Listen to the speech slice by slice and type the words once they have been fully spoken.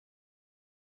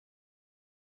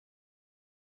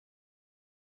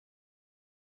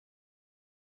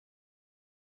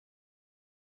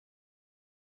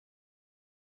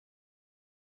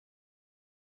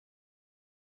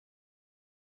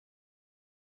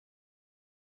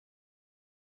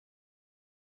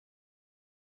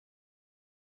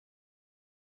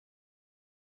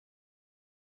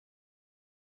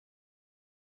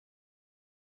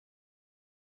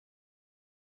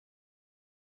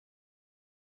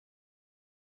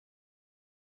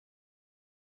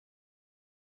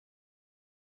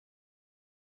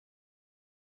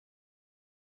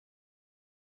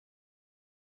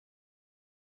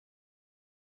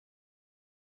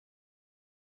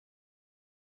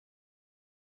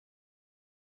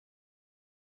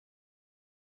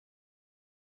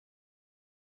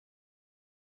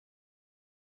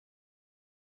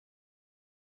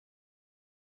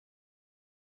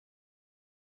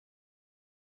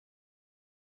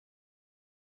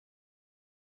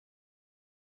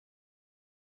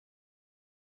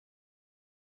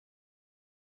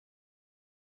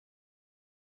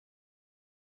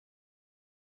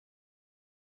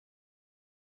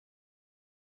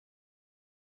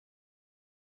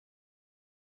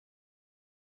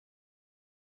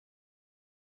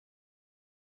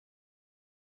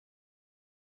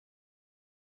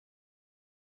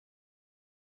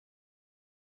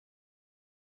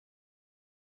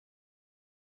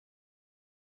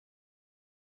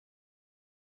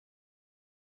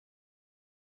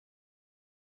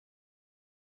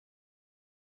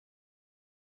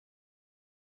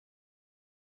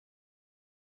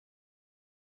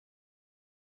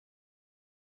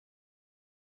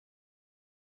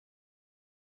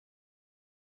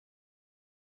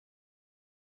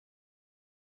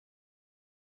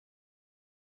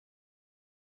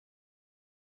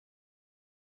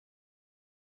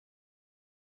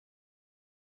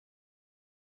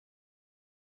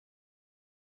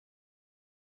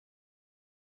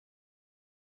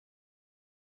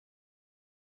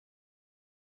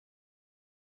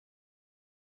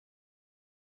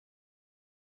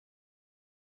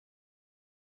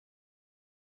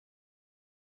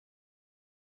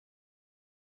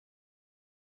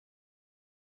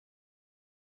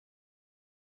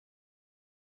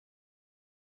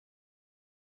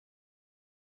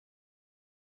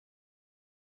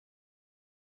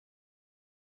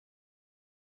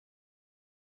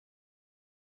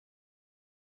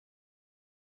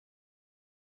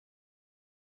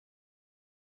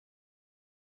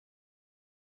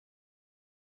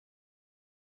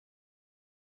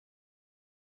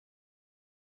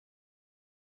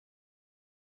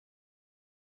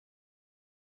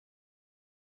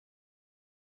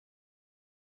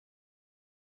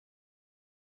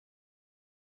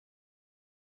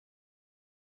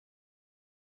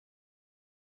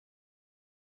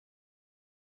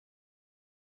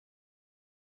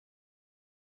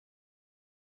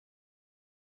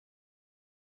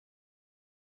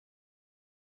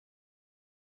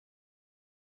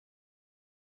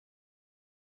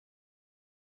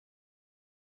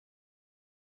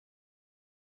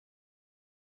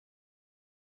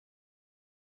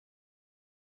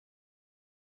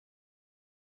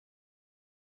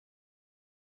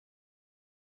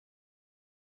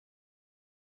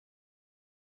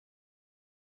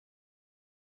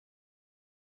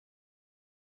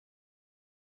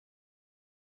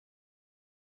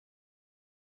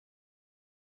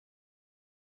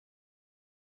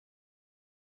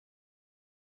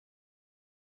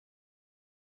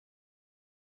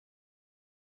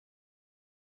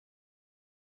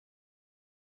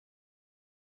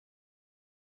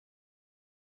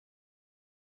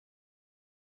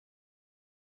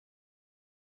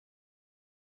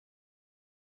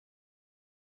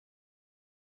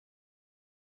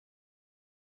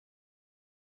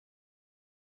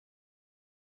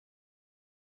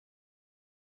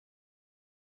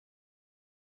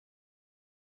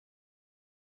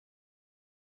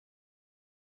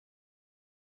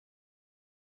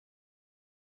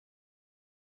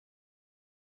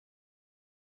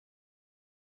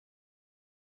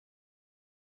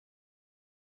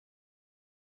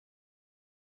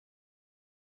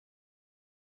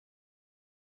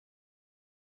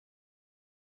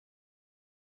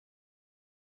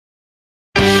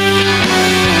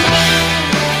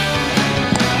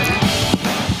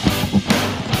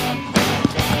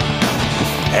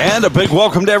And a big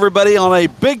welcome to everybody on a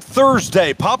big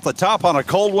Thursday. Pop the top on a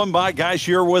cold one by Guy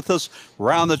Shear with us.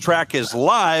 Round the Track is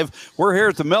live. We're here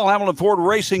at the Mel Hambelton Ford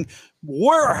Racing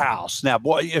Warehouse. Now,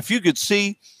 boy, if you could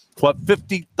see what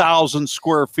 50,000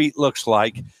 square feet looks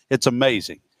like, it's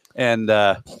amazing. And,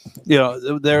 you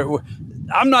know,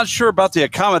 I'm not sure about the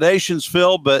accommodations,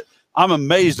 Phil, but I'm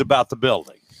amazed about the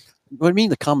building. What do you mean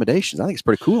the accommodations? I think it's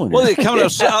pretty cool in here.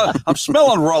 Well, I'm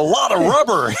smelling a lot of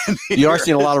rubber in here. You are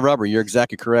seeing a lot of rubber. You're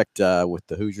exactly correct with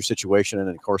the Hoosier situation. And,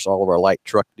 of course, all of our light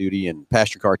truck duty and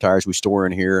passenger car tires we store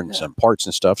in here and some parts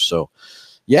and stuff. So,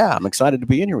 yeah, I'm excited to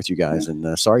be in here with you guys.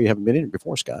 And sorry you haven't been in here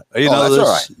before, Scott. You know, that's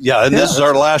all right. Yeah, and this is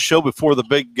our last show before the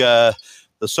big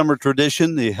the summer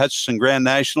tradition, the Hutchinson Grand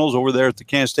Nationals over there at the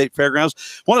Kansas State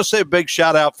Fairgrounds. Want to say a big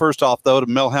shout out first off, though, to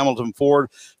Mel Hambelton Ford,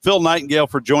 Phil Nightingale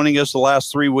for joining us the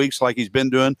last 3 weeks like he's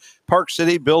been doing, Park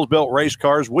City, Bill's Built Race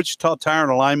Cars, Wichita Tire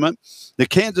and Alignment, the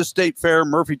Kansas State Fair,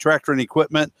 Murphy Tractor and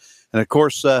Equipment, and, of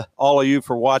course, all of you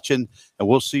for watching. And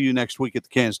we'll see you next week at the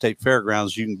Kansas State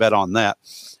Fairgrounds. You can bet on that.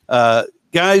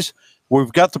 Guys,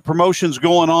 we've got the promotions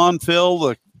going on, Phil.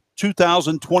 The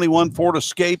 2021 Ford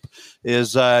Escape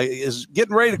is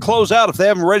getting ready to close out. If they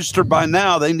haven't registered by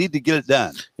now, they need to get it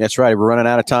done. That's right. We're running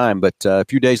out of time, but a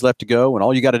few days left to go. And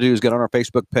all you got to do is get on our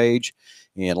Facebook page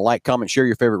and like, comment, share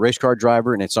your favorite race car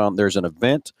driver. And it's on. There's an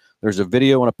event, there's a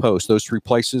video, and a post. Those three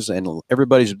places. And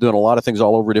everybody's doing a lot of things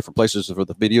all over different places for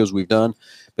the videos we've done.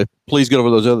 But please get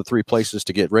over those other three places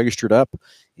to get registered up.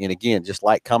 And again, just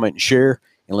like, comment, and share.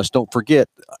 And let's don't forget,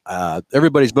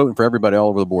 everybody's voting for everybody all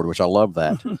over the board, which I love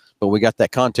that. But we got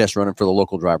that contest running for the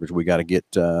local drivers. We got to get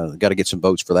some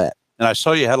votes for that. And I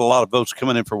saw you had a lot of votes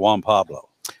coming in for Juan Pablo.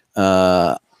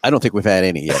 I don't think we've had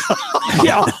any yet.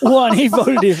 Yeah, one. He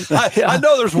voted in. I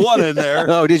know there's one in there.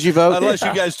 Oh, did you vote? Unless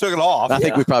you guys took it off. I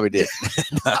think we probably did.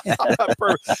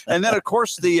 And then, of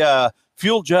course, the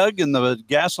fuel jug and the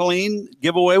gasoline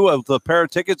giveaway with the pair of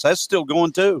tickets, that's still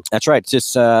going too. That's right. It's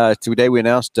just today we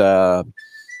announced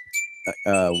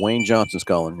Wayne Johnson's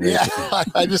calling. Yeah,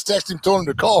 I just texted him, told him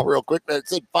to call real quick. That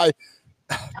said, bye.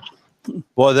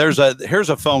 Boy, here's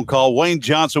a phone call. Wayne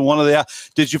Johnson, one of the.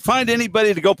 Did you find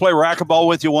anybody to go play racquetball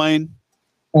with you, Wayne?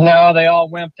 No, they all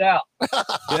wimped out.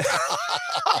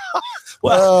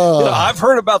 Well, you know, I've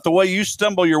heard about the way you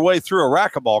stumble your way through a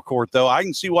racquetball court, though. I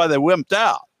can see why they wimped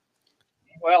out.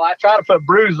 Well, I try to put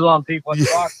bruises on people at the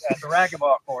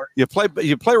racquetball court. You play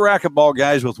racquetball,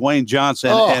 guys, with Wayne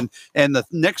Johnson, and the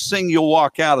next thing you'll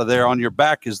walk out of there on your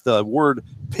back is the word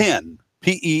pin,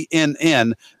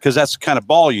 P-E-N-N, because that's the kind of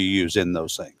ball you use in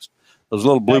those things, those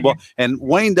little blue ball. And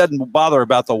Wayne doesn't bother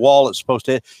about the wall it's supposed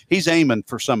to hit. He's aiming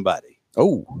for somebody.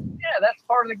 Oh, yeah, that's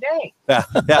part of the game. Yeah,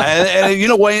 and you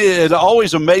know, Wayne, it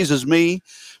always amazes me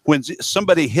when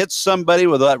somebody hits somebody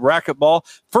with that racquetball.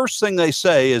 First thing they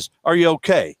say is, "Are you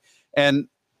okay?" And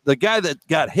the guy that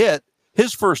got hit,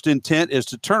 his first intent is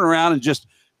to turn around and just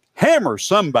hammer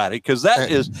somebody, because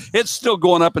it's still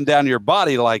going up and down your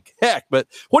body like heck. But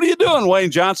what are you doing,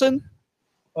 Wayne Johnson?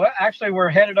 Well, actually, we're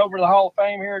headed over to the Hall of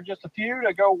Fame here in just a few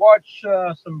to go watch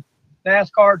some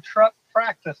NASCAR truck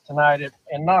practice tonight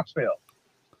in Knoxville.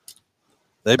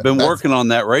 They've been working on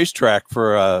that racetrack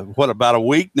for about a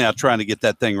week now, trying to get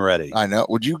that thing ready. I know.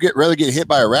 Would you rather get hit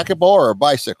by a racquetball or a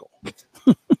bicycle?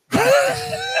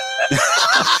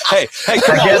 Hey,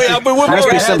 come on! There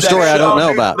must be some story I don't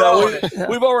know about. No,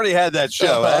 we've already had that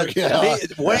show.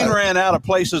 Wayne ran out of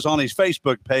places on his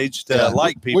Facebook page to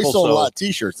like people. We sold a lot of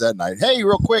T-shirts that night. Hey,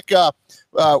 real quick,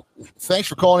 thanks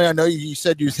for calling in. I know you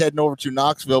said you was heading over to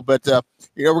Knoxville, but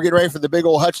we're getting ready for the big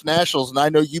old Hutch Nationals, and I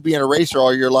know you being a racer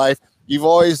all your life, you've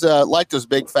always liked those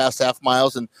big, fast half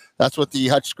miles, and that's what the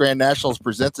Hutch Grand Nationals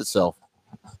presents itself.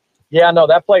 Yeah, no,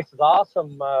 that place is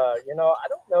awesome. I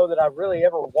don't know that I really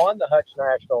ever won the Hutch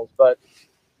Nationals, but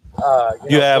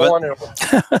you haven't.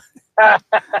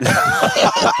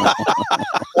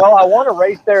 Well, I won a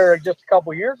race there just a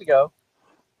couple years ago.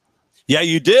 Yeah,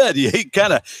 you did. You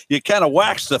kind of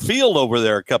waxed the field over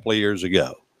there a couple of years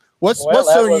ago. What's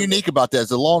so unique about that? Is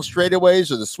the long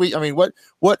straightaways or the sweet? I mean,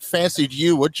 what fancied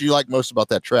you? What do you like most about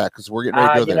that track? Because we're getting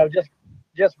ready to go there.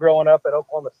 Just growing up at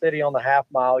Oklahoma City on the half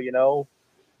mile,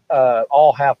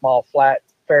 all half mile flat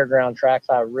fairground tracks,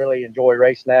 I really enjoy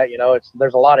racing at.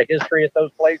 There's a lot of history at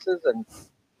those places, and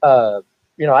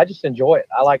I just enjoy it.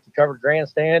 I like the covered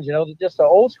grandstands, just the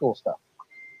old school stuff.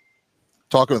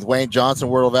 Talking with Wayne Johnson,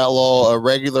 World of Outlaw, a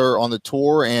regular on the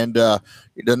tour, and the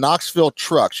Knoxville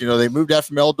trucks. They moved out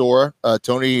from Eldora.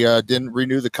 Tony didn't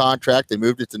renew the contract. They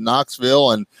moved it to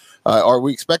Knoxville, and are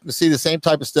we expecting to see the same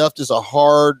type of stuff? Just a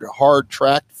hard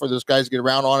track for those guys to get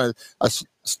around on?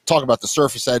 Talk about the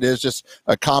surface that is, just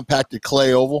a compacted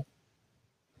clay oval.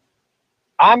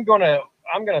 I'm gonna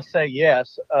I'm going to say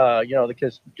yes.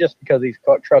 Because these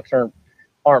trucks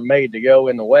aren't made to go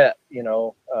in the wet,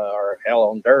 or hell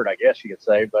on dirt, I guess you could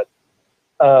say. But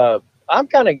I'm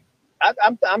kind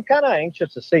of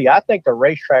anxious to see. I think the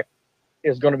racetrack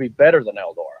is going to be better than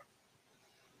Eldora.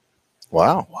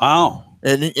 Wow.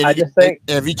 And I just think.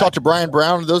 And have you talked to Brian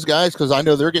Brown and those guys? Because I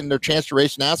know they're getting their chance to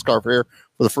race NASCAR here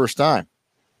for the first time.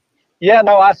 Yeah,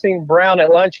 no, I seen Brown at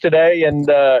lunch today, and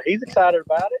he's excited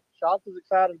about it. Schatz is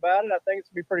excited about it. I think it's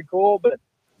going to be pretty cool, but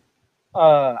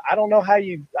I don't know how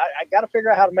I got to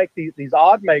figure out how to make these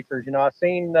odd makers. I've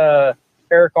seen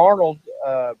Eric Arnold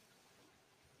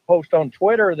post on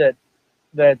Twitter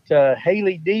that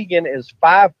Haley Deegan is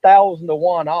 5,000 to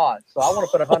 1 odds. So I want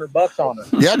to put $100 on her.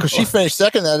 Yeah, because she finished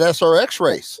second in that SRX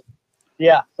race.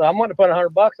 Yeah, so I'm going to put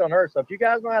 $100 on her. So if you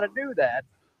guys know how to do that,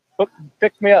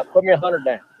 fix me up. Put me 100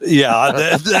 down. Yeah,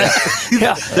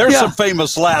 there's some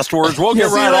famous last words. We'll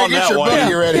get right on that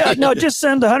one. No, just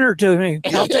send 100 to me.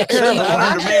 I'll take care of it.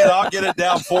 100 to me, and I'll get it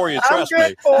down for you. Trust I'm good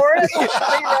me. for it.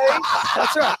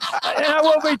 That's right. And I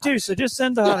will be too. So just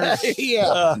send 100.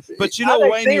 But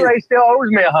Wayne, C-Ray still owes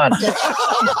me 100.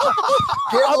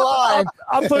 Get in line.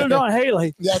 I'll put it on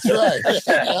Haley. That's right.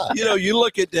 You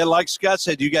look at, like Scott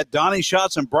said, you got Donnie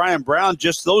Schatz and Brian Brown,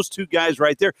 just those two guys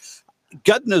right there.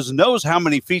 Goodness knows how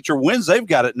many feature wins they've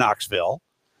got at Knoxville.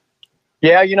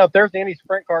 Yeah, if there's any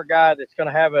sprint car guy that's going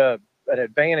to have an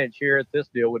advantage here at this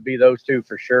deal, would be those two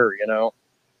for sure.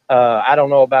 I don't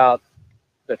know about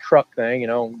the truck thing.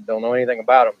 Don't know anything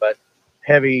about them, but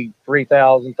heavy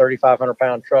 3,000, 3,500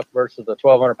 pound truck versus the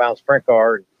 1,200 pound sprint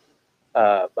car.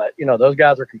 But those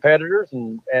guys are competitors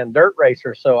and dirt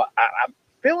racers, so I'm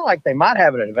feeling like they might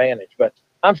have an advantage. But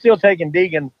I'm still taking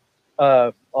Deegan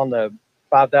on the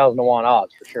 5,000 to 1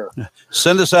 odds for sure.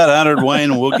 Send us that 100,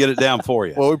 Wayne, and we'll get it down for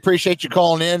you. Well, we appreciate you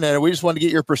calling in, and we just want to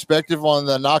get your perspective on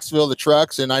the Knoxville, the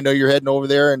trucks, and I know you're heading over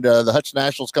there, and the Hutch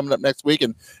Nationals coming up next week,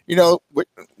 and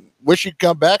wish you'd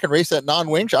come back and race that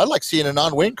non-wing. I'd like seeing a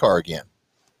non-wing car again.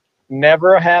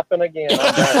 Never happen again.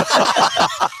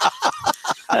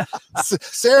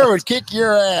 Sarah would kick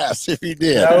your ass if you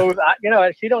did.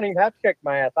 No, she don't even have to kick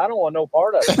my ass. I don't want no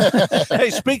part of it.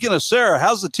 Hey, speaking of Sarah,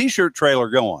 how's the T-shirt trailer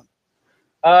going?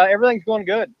 Everything's going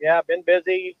good. Yeah, I've been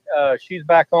busy. She's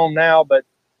back home now, but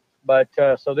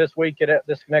so this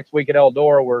next week at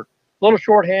Eldora, we're a little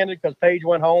short-handed because Paige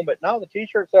went home. But no, the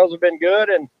T-shirt sales have been good,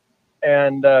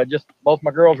 and just both my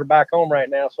girls are back home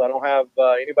right now, so I don't have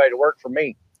anybody to work for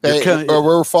me. Hey,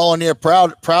 we're following you.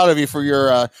 Proud of you for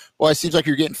your. It seems like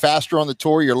you're getting faster on the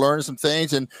tour. You're learning some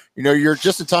things, and you're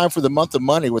just in time for the month of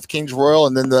money with Kings Royal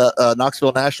and then the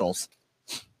Knoxville Nationals.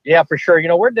 Yeah, for sure.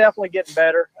 We're definitely getting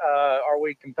better. Are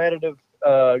we competitive?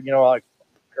 Are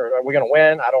we going to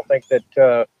win? I don't think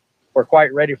that we're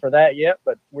quite ready for that yet,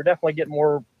 but we're definitely getting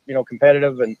more,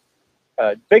 competitive. And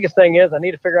biggest thing is I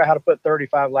need to figure out how to put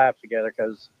 35 laps together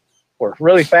because we're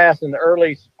really fast in the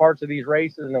early parts of these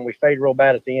races, and then we fade real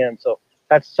bad at the end. So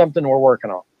that's something we're working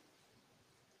on.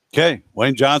 Okay,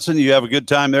 Wayne Johnson, you have a good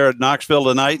time there at Knoxville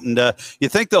tonight, and you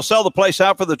think they'll sell the place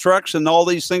out for the trucks and all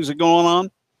these things that are going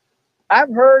on?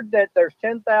 I've heard that there's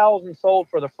 10,000 sold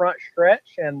for the front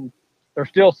stretch, and they're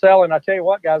still selling. I tell you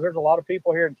what, guys, there's a lot of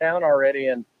people here in town already,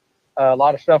 and a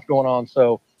lot of stuff going on.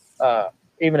 So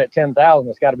even at 10,000,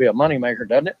 it's got to be a moneymaker,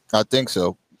 doesn't it? I think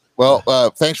so. Well,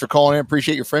 thanks for calling in.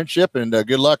 Appreciate your friendship, and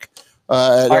good luck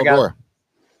at Eldora.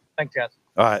 Thanks, guys.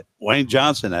 All right, Wayne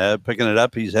Johnson picking it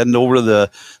up. He's heading over to the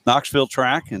Knoxville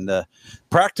track and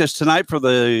practice tonight for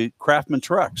the Craftsman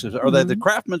trucks. Are they the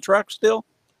Craftsman trucks still?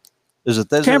 Is it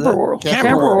this? Camper World.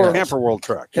 Camper World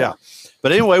truck. Yeah.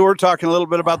 But anyway, we're talking a little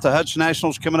bit about the Hutch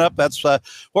Nationals coming up. That's what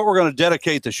we're going to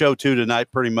dedicate the show to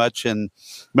tonight, pretty much. And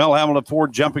Mel Hambelton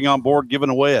Ford jumping on board, giving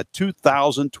away a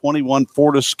 2021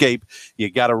 Ford Escape.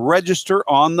 You got to register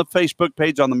on the Facebook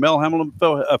page, on the Mel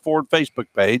Hambelton Ford Facebook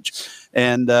page.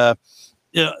 And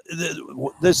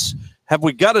this. Have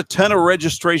we got a ton of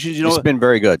registrations? It's been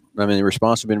very good. I mean, the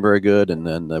response has been very good, and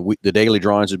then the daily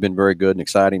drawings have been very good and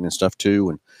exciting and stuff too.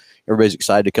 And everybody's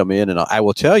excited to come in. And I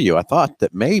will tell you, I thought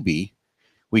that maybe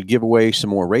we'd give away some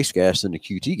more race gas than the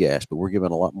QT gas, but we're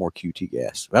giving a lot more QT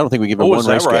gas. I don't think we give one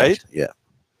race gas. Yeah.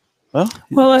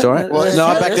 Well, it's all right. No,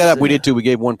 I backed that up. We did too. We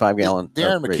gave 1 5-gallon.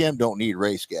 Darren McKim don't need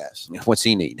race gas. What's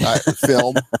he need?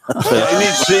 Film.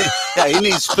 He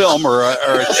needs film or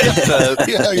a chip to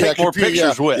take more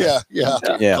pictures with. Yeah.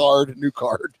 New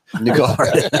card.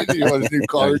 You want new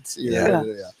cards? Yeah.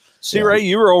 C-Ray,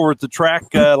 you were over at the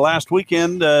track last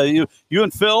weekend. You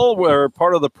and Phil were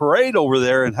part of the parade over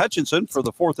there in Hutchinson for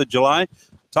the 4th of July.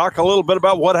 Talk a little bit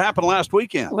about what happened last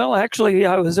weekend. Well, actually,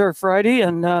 I was there Friday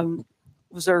and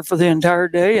was there for the entire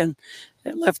day. And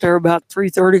and left there about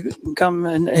 3:30 and come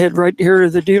and head right here to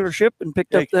the dealership and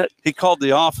picked up that. He called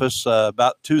the office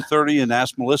about 2:30 and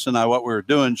asked Melissa and I what we were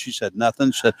doing. She said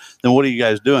nothing. She said, then what are you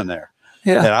guys doing there?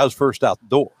 Yeah. And I was first out the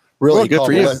door. Really, Well, he good called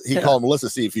for you. Melissa, he called Melissa to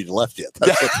see if you'd left yet.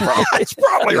 That's what's the problem. That's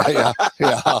probably right.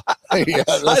 Yeah. I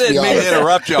Let's be didn't mean honest. to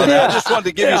interrupt you on that. I just wanted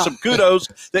to give you Yeah. some kudos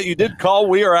that you did call.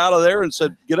 We are out of there and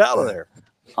said, get out of there.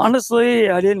 Honestly,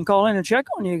 I didn't call in and check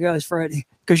on you guys Friday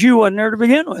because you wasn't there to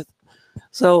begin with.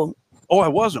 So Oh, I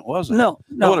wasn't, was I? no,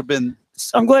 That would no. have been.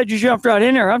 I'm glad you jumped right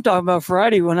in there. I'm talking about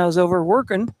Friday when I was over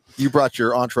working. You brought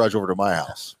your entourage over to my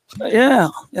house. Yeah.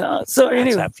 So That's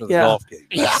anyway, after the yeah. golf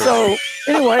game. So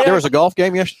anyway, There was a golf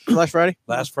game last Friday.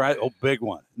 Last Friday, big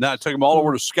one. Now I took them all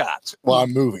over to Scott's. Well,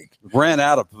 I'm moving. Ran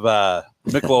out of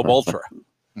Michelob Ultra.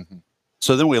 Mhm.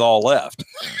 So then we all left.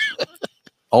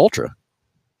 Ultra.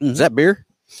 Mhm. Is that beer?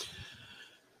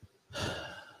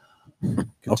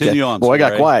 Continue on. Boy, I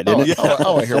got Ray. quiet, didn't it? I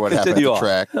want to hear what happened at Continue the on.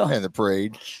 track Oh. and the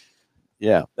parade.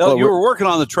 Yeah. Oh, Well, you were working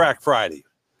on the track Friday.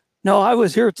 no, I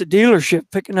was here at the dealership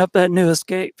picking up that new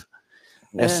Escape.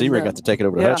 SC Ray got to take it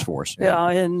over to yeah. Hutch for us. Yeah,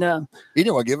 and You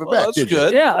didn't want to give it Well, back, that's did you?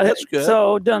 good. yeah, That's good.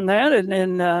 So done that, and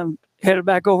then headed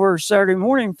back over Saturday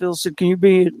morning. Phil said, "Can you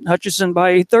be at Hutchinson by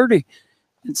 8:30?"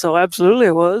 And so absolutely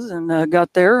I was, and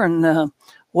got there, and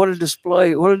what a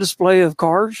display! What a display of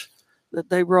cars that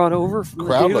they brought over from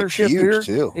Crowd the looked dealership huge here.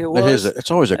 too. It It was. is.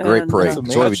 It's always a great And, parade. uh,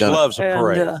 That's why we've Hutch done it. loves a And,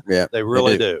 parade. Yeah, They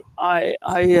really do.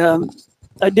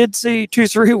 I did see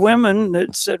 2-3 women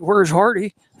that said, "Where's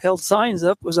Hardy?" held signs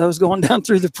up as I was going down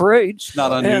through the parade. It's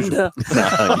not And unusual. Unusual.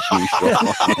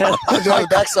 On the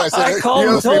backside, I said, called "You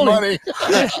and owes me told him." money."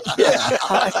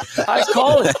 I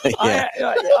called him. Yeah.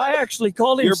 I actually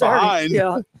called him You're Saturday. behind.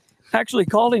 Yeah. Actually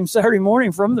called him Saturday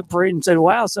morning from the parade and said,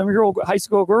 "Wow, some of your old high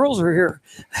school girls are here."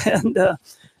 And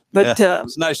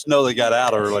It's nice to know they got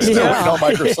out early. Still Yeah. waiting on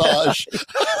my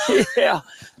corsage. yeah.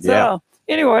 So Yeah.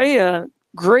 anyway,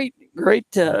 great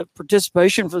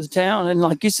participation for the town. And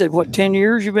like you said, what 10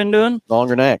 years you've been doing?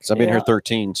 Longer than that, 'cause I've been here Yeah.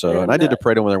 13. So, and And, I did the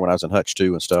parade over there when I was in Hutch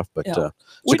too and stuff. But Yeah. it's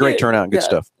We a great did- turnout and good yeah.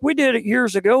 stuff. We did it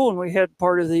years ago when we had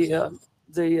part of the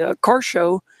car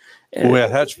show. We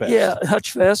had Hutch Fest. Yeah,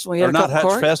 Hutch Fest. We had Or a not couple Hutch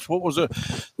cars. Fest. What was it?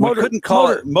 Motor- We couldn't call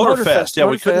it Motor Fest. Yeah,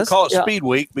 we couldn't Motor call it Fest, yeah. Speed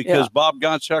Week because Yeah. Bob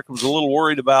Gonchuk was a little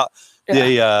worried about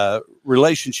the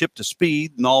relationship to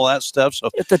speed and all that stuff. So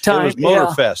At the time, it was Motor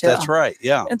yeah, Fest. yeah. That's right.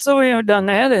 Yeah. And so we have done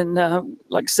that, and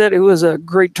like I said, it was a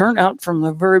great turnout from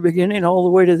the very beginning all the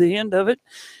way to the end of it.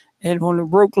 And when it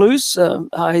broke loose,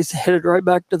 I headed right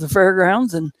back to the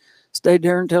fairgrounds and stayed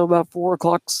there until about 4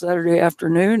 o'clock Saturday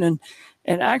afternoon,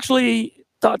 and actually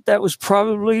thought that was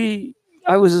probably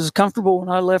I was as comfortable when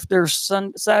I left there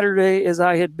Saturday as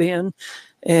I had been,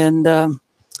 and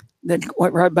then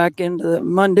went right back into the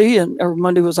Monday, or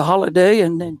Monday was a holiday,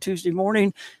 and then Tuesday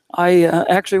morning I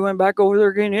actually went back over there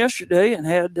again yesterday and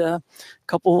had a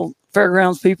couple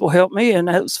fairgrounds people help me, and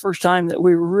that was the first time that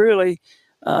we really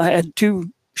had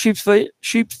two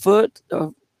sheepfoot,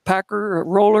 packer, a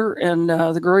roller, and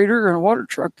the grader and a water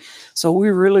truck. So we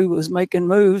really was making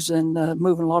moves and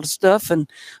moving a lot of stuff, and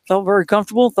felt very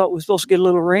comfortable. Thought we were supposed to get a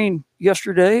little rain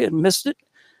yesterday and missed it,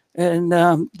 and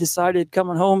decided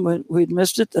coming home when we'd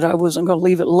missed it that I wasn't going to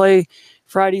leave it lay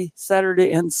Friday,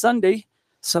 Saturday, and Sunday.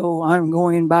 So I'm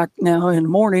going back now in the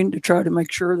morning to try to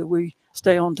make sure that we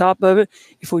stay on top of it.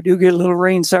 If we do get a little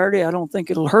rain Saturday, I don't think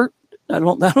it'll hurt. I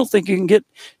don't think you can get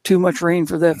too much rain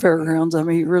for that fairgrounds. I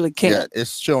mean, you really Yeah, can't.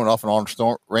 it's showing off and on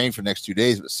storm rain for the next 2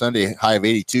 days, but Sunday high of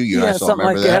 82. You and I still something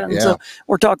like remember that. And Yeah. so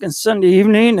we're talking Sunday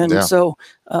evening, and Yeah. so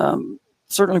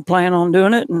certainly plan on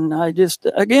doing it. And I just,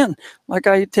 again, like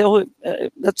I tell it,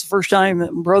 that's the first time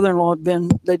that my brother-in-law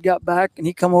they'd got back, and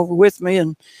he come over with me,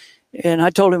 and I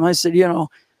told him, I said,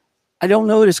 I don't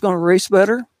know that it's going to race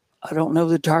better. I don't know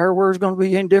the tire wear is going to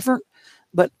be any different,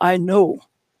 but I know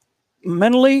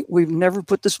mentally we've never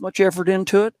put this much effort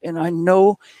into it, and I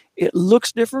know it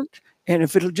looks different. And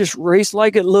if it'll just race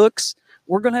like it looks,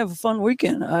 we're going to have a fun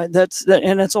weekend.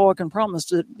 That's all I can promise,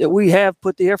 that we have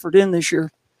put the effort in this year.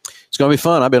 It's going to be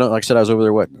fun. I've been, like I said, I was over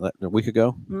there, a week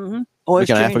ago, Mm-hmm. Oh, week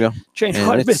and a half ago. changed And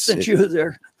quite a bit it's- since you were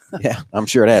there. Yeah, I'm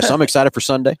sure it has. So I'm excited for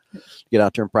Sunday. Get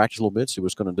out there and practice a little bit, see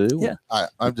what's going to do. Yeah.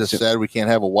 I'm just sad we can't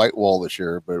have a white wall this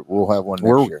year, but we'll have one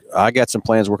next year. I got some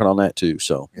plans working on that too.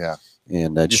 So Yeah.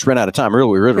 and just ran out of time. We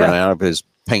really ran out of his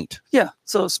paint. Yeah.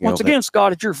 So once know, again,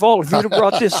 Scott, it's your fault. If you'd have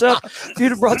brought this up, months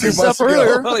ago.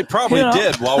 earlier, Well, he probably You know.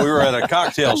 did while we were at a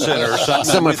cocktail center or something.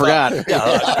 Someone We thought, forgot.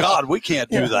 Yeah, God, we can't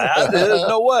do that. There's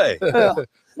no way. yeah.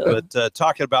 But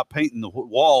talking about painting the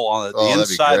wall on the Oh, that'd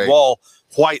be inside great. wall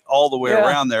white all the way Yeah,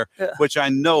 around there, yeah. which I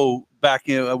know back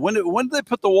in when did they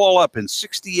put the wall up in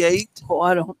 68? Oh,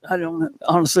 I don't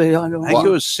honestly, I don't I think know.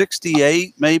 it was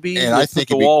 68 maybe. And they I put think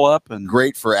the it'd be wall up and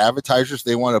Great for advertisers.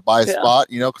 They want to buy a Yeah. spot,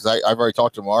 because I've already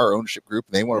talked to our ownership group,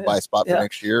 and they want to buy a spot for Yeah.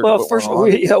 next year. Well, put first of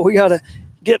one all, on. we got to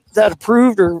get that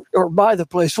approved or buy the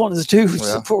place, one of the two,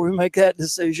 Yeah. before we make that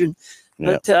decision.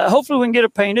 Yeah. But hopefully we can get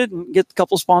it painted and get a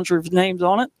couple sponsors' names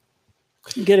on it,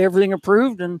 and get everything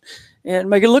approved and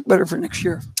make it look better for next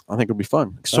year. I think it'll be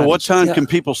fun. So what time Yeah. can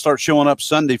people start showing up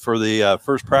Sunday for the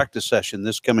first practice session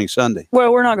this coming Sunday?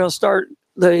 Well, we're not going to start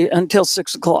until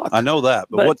 6 o'clock. I know that,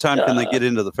 but But, what time can they get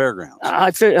into the fairgrounds? I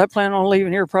plan on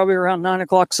leaving here probably around 9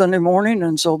 o'clock Sunday morning,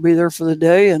 and so I'll be there for the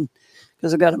day. And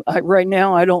because right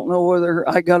now I don't know whether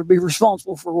I got to be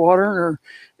responsible for water or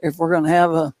if we're going to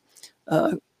have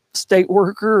a state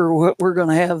worker or what we're going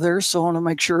to have there. So I want to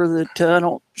make sure that I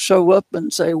don't show up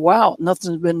and say, "Wow,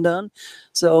 nothing's been done."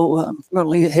 So I'm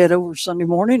going to head over Sunday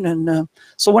morning, and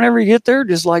so whenever you get there,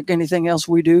 just like anything else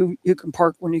we do, you can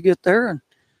park when you get there and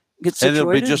get And situated.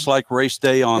 it'll be just like race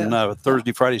day on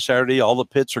Thursday, Friday, Saturday. All the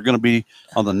pits are going to be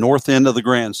on the north end of the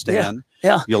grandstand.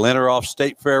 Yeah. You'll enter off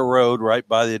State Fair Road right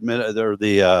by the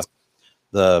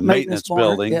maintenance barn,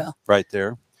 building yeah. right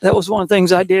there. That was one of the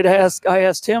things I did ask. I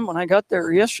asked him when I got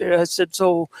there yesterday. I said,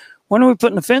 "So when are we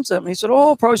putting the fence up?" And he said,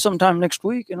 "Oh, probably sometime next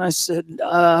week." And I said,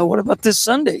 "What about this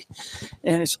Sunday?"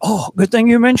 And it's, "Oh, good thing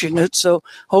you mentioned it." So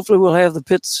hopefully we'll have the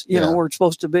pits, Yeah. where it's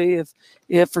supposed to be.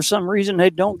 If for some reason they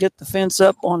don't get the fence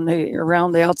up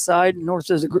around the outside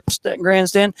north of the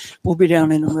grandstand, we'll be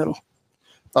down in the middle.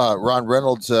 Ron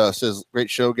Reynolds says, "Great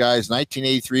show, guys.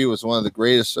 1983 was one of the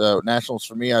greatest nationals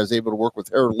for me. I was able to work with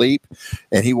Harold Leap,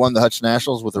 and he won the Hutch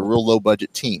Nationals with a real low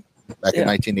budget team back in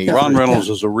 1983. Ron Reynolds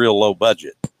is a real low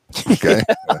budget. Okay.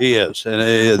 He is,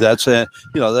 and that's that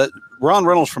Ron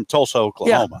Reynolds from Tulsa,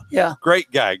 Oklahoma. Yeah. Great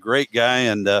guy,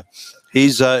 and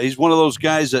he's one of those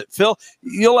guys that Phil,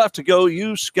 you'll have to go.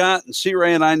 You, Scott, and C.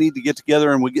 Ray and I need to get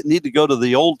together, and we need to go to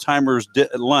the old timers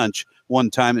lunch one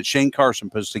time that Shane Carson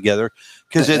puts together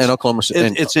because in Oklahoma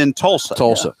City. it's in Tulsa.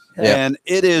 Tulsa. Yeah. And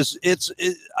it's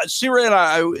C. Ray and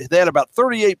I they had about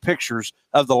 38 pictures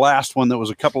of the last one that was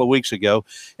a couple of weeks ago,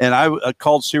 and I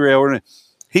called C. Ray over and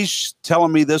he's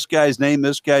telling me this guy's name.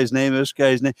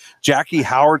 Jackie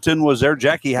Howerton was there.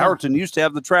 Jackie Howerton used to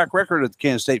have the track record at the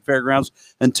Kansas State Fairgrounds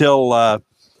until,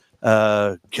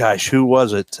 who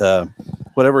was it?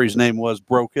 Whatever his name was,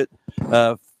 broke it.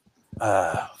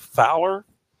 Fowler?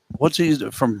 What's he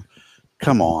from?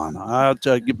 Come on, I'll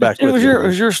get back It with was you.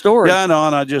 your story. Yeah, I know,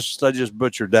 and I just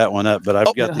butchered that one up, but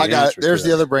I've got the I got answer it. There's to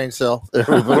the it. other brain cell.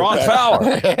 Ron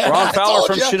Fowler. Ron Fowler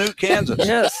from you. Chanute, Kansas.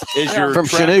 Yes. Is Yeah. your From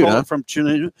track Chanute, holder huh? From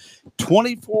Chanute.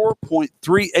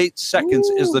 24.38 seconds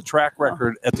is the track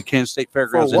record at the Kansas State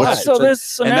Fairgrounds. For in what? Hutchinson.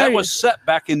 So And now that you- was set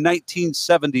back in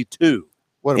 1972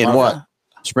 What In am I- what?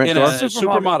 Sprint in car? a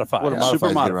super modified. What am Super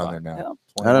I modified. around there now?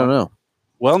 I don't know.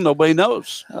 Well, nobody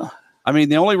knows. Oh. I mean,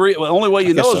 the only way you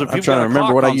guess know so. is if I'm you've trying got to a remember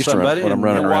clock what I on used to run somebody when I'm and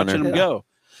running you're around watching there. them go.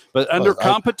 But under I-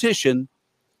 competition,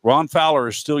 Ron Fowler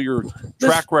is still your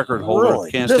track record holder Really?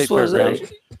 at Kansas This State was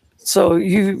Fairgrounds. so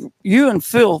you and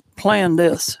Phil planned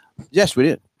this. Yes, we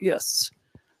did. Yes.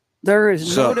 There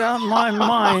is no So- doubt in my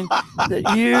mind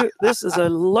that this is a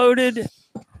loaded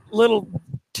little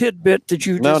tidbit that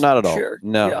you No, just not at all. shared.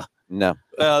 No, Yeah. no.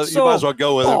 You So- might as well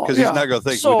go with it because yeah. he's not going to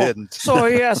think So- we didn't. So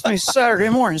he asked me Saturday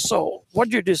morning, "So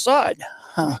what'd you decide?"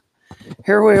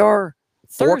 Here we are.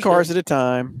 Four Thursday. cars at a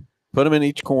time. Put them in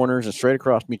each corners and straight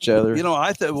across from each other. You know,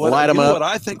 I think Light 'em up. what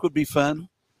I think would be fun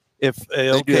if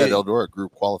They do that at Eldora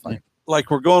group qualifying. like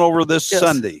we're going over this Yes.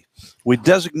 Sunday, we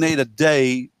designate a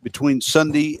day between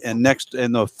Sunday and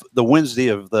the Wednesday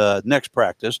of the next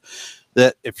practice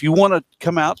that if you want to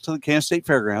come out to the Kansas State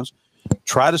Fairgrounds,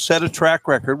 try to set a track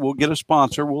record. We'll get a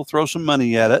sponsor. We'll throw some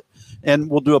money at it, and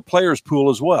we'll do a players pool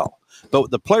as well.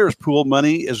 But the players pool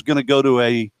money is going to go to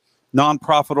a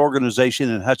nonprofit organization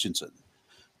in Hutchinson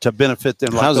to benefit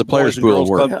them. How's the players Boys and pool Girls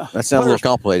work? Club. That sounds a little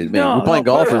complicated to me. No, We're playing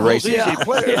no, golf or players. racing. Easy,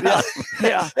 players, yeah.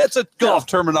 Yeah. It's a golf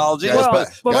terminology. Guys, but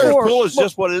Well, players before- pool is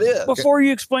just what it is. Before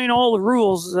you explain all the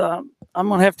rules, I'm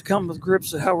going to have to come with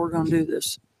grips of how we're going to do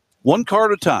this. One car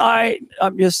at a time.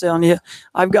 I'm just telling you,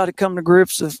 I've got to come to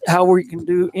grips of how we can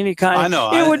do any kind. I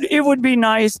know. It would be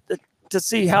nice to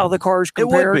see how the cars It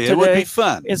compare would be. It would be today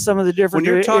fun. in some of the different.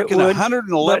 When you're it talking a would,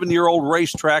 111-year-old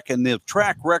racetrack and the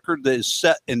track record that is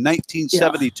set in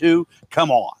 1972, come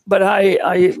on. but I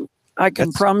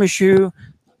can promise you,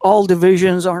 all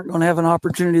divisions aren't going to have an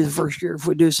opportunity the first year if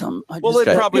we do something. Well,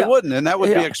 they probably wouldn't, and that would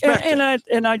be yeah. expected.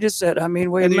 And I just said, I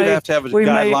mean, we and you'd may have to have we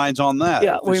may- guidelines on that.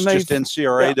 yeah, if we it's may- just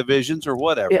NCRA yeah. divisions or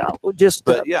whatever. yeah, we'll just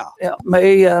But yeah,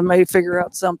 may figure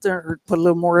out something or put a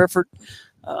little more effort.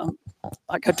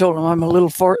 Like I told him, I'm a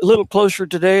little closer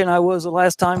today than I was the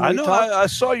last time we I know. talked. I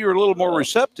saw you were a little more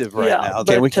receptive right yeah, now.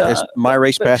 but, Okay, is my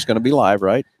race but- pass going to be live,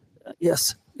 right?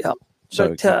 Yes, yeah. So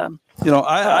But You know,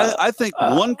 I think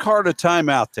one car at a time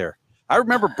out there. I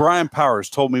remember Brian Powers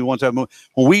told me one time when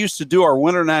we used to do our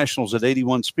winter nationals at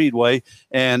 81 Speedway,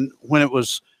 and when it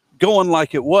was going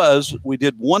like it was, we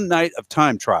did one night of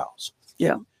time trials.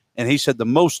 Yeah. And he said the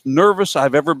most nervous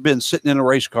I've ever been sitting in a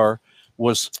race car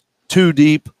was 2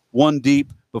 deep, 1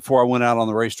 deep before I went out on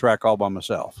the racetrack all by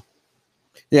myself.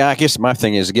 Yeah, I guess my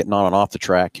thing is getting on and off the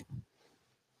track,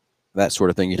 that sort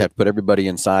of thing. You'd have to put everybody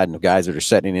inside, and the guys that are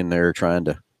sitting in there trying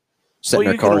to set Well, in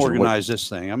their you can cars. and wait. organize this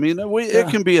thing. I mean, it Yeah.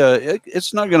 can be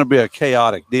it's not going to be a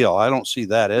chaotic deal. I don't see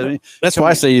that. I mean, That's why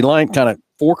I say you line kind of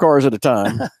 4 cars at a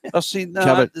time. I'll see. No,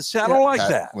 Have it- I don't like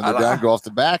that. When they're done, go off the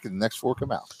back, and the next 4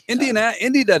 come out.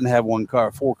 Indy doesn't have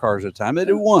 4 cars at a time. They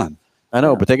do 1. I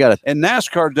know, but they got to. And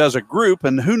NASCAR does a group,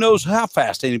 and who knows how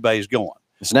fast anybody's going.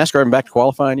 Is NASCAR even back to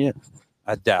qualifying yet?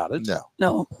 I doubt it.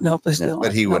 No, no, they still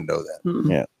but he no. wouldn't know that. Mm-mm.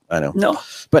 Yeah, I know. No,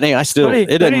 But hey, I still. but he, It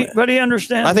but, doesn't. he, but he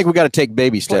understands. I think we got to take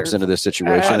baby steps Players. into this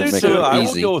situation I and do make too. it I will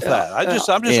easy. go with that. I'm just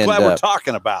And, glad we're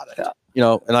talking about it. Yeah. You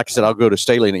know, and like I said, I'll go to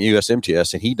Staley at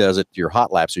USMTS, and he does it. Your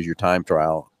hot laps is your time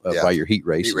trial Yeah. by your heat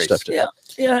race Heat and race. stuff. Yeah.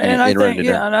 Yeah, and- and I and run think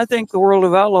it down. and I think the World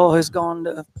of Outlaw has gone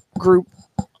to group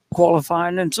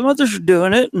qualifying, and some others are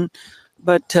doing it.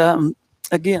 But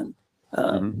again,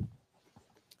 Mhm.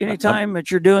 anytime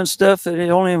that you're doing stuff that it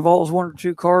only involves 1 or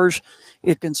 2 cars,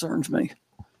 it concerns me.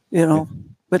 You know,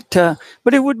 but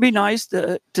it would be nice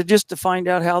to just to find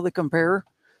out how they compare.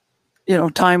 You know,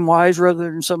 time wise, rather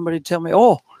than somebody tell me,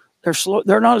 oh, they're slow,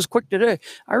 they're not as quick today.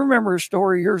 I remember a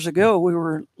story years ago. We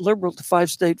were liberal at the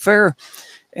 5-state fair,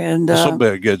 and This will be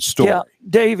a good story. yeah,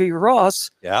 Davy Ross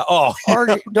Yeah. Oh,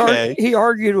 okay. he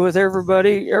argued with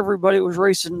everybody. Everybody was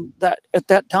racing that at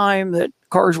that time that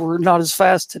cars were not as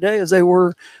fast today as they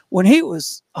were when he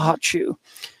was a hot shoe.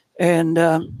 And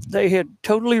they had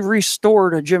totally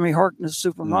restored a Jimmy Harkness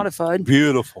super modified.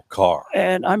 Beautiful car.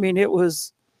 And I mean, it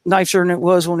was nicer than it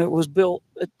was when it was built.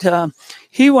 But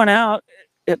he went out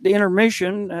at the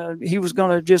intermission. He was going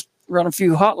to just run a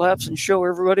few hot laps and show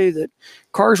everybody that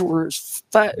cars were as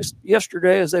fast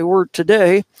yesterday as they were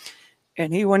today.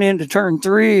 And he went into turn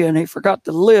 3 and he forgot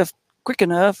to lift quick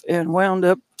enough and wound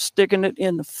up sticking it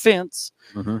in the fence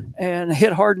Mhm. and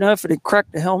hit hard enough that he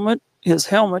cracked his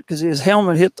helmet because his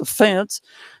helmet hit the fence.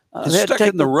 It's they had to stuck take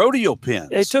in the rodeo pins.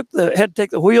 they had to take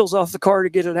the wheels off the car to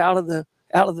get it out of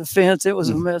the fence. It was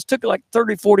a mess. Took like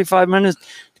 30, 45 minutes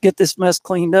to get this mess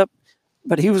cleaned up.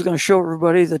 But he was going to show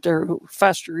everybody that they're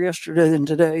faster yesterday than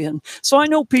today. And so I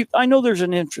know there's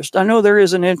an interest. I know there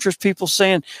is an interest. People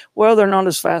saying, well, they're not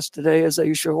as fast today as they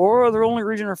used to, or the only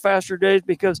reason they're faster today is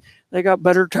because they got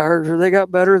better tires or they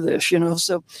got better this, you know.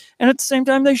 So, and at the same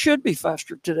time, they should be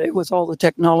faster today with all the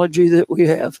technology that we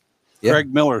have. Yeah.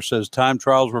 Craig Miller says time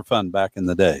trials were fun back in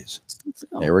the days.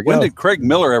 There we When go. did Craig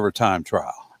Miller ever time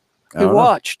trial? I He don't know.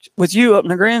 watched with you up in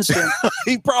the grandstand.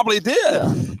 He probably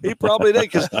did. He probably did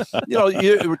because, you know,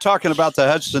 you were talking about the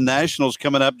Hudson Nationals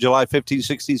coming up July 15,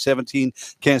 16, 17,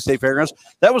 Kansas State Fairgrounds.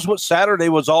 That was what Saturday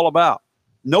was all about.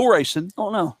 No racing,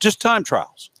 Oh no. just time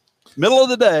trials. Middle of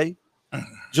the day,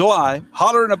 July,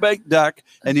 hotter than a baked duck,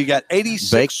 and you got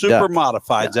 86 Baked super duck.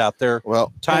 modifieds out there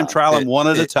Well, time Yeah. trialing one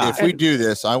at a time. If we do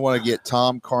this, I want to get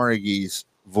Tom Carnegie's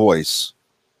voice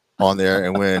on there,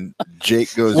 and when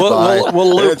Jake goes by,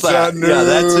 we'll loop it's that. a new Yeah,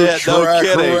 that's it. No track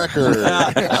kidding. record.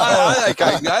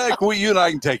 I think you and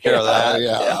I can take care of that.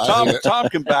 Yeah. Tom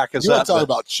can back us You want up. to talk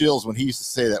about chills when he used to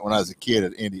say that when I was a kid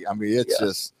at Indy. I mean, it's Yeah.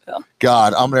 just, Yeah.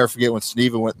 God, I'm never forget when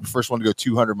Steven went first one to go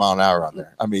 200 mile an hour on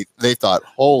there. I mean, they thought,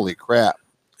 holy crap.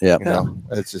 Yeah. You know,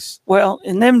 it's just, Well,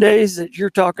 in them days that you're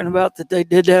talking about that they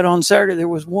did that on Saturday, there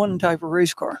was one type of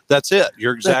race car. That's it.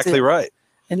 You're exactly it. right.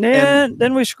 And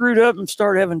then we screwed up and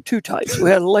started having 2 types. We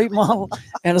had a late model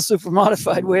and a super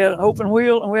modified. We had an open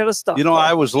wheel and we had a stock. You know, car.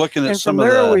 I was looking at and some from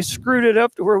of there the. we screwed it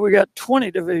up to where we got 20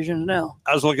 divisions now.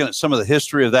 I was looking at some of the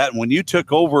history of that. And when you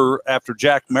took over after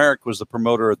Jack Merrick was the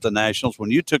promoter at the Nationals,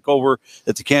 when you took over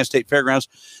at the Kansas State Fairgrounds,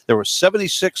 there were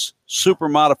 76 super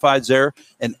modifieds there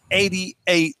and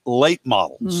 88 late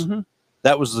models. Mhm.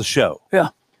 That was the show. Yeah.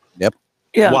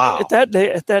 Wow. At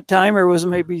that time, there was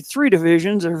maybe 3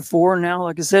 divisions or 4. Now,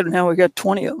 like I said, now we got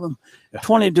 20 of them. Yeah.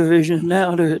 20 divisions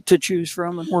now to choose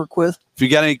from and work with. If you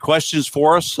got any questions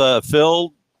for us,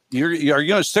 Phil, Are you going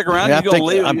to stick around? Yeah, You going to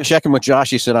leave? I'm checking with Josh.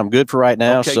 He said I'm good for right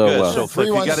now. Okay, so, good. So if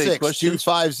you got any 316 questions,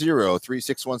 250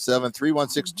 3617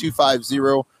 316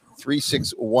 250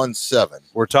 3617.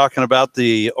 we're talking about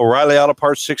the O'Reilly Auto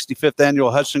Parts 65th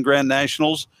Annual Hudson Grand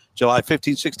Nationals, July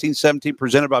 15, 16, 17,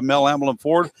 presented by Mel Hamilton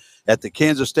Ford at the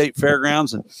Kansas State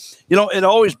Fairgrounds. And, you know, it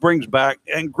always brings back,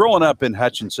 and growing up in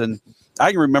Hutchinson,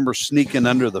 I can remember sneaking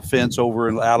under the fence over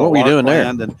and out What of were you doing there?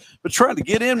 Larkland but trying to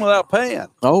get in without paying. I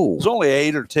oh, was only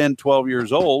 8 or 10, 12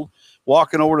 years old,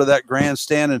 walking over to that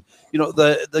grandstand. And, you know,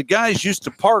 the guys used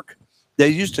to park, they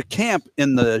used to camp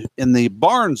in the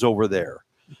barns over there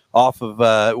off of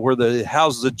where the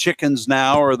houses the chickens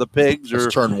now or the pigs or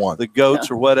It's turn one. the goats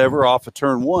or whatever off of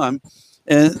turn one.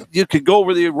 And you could go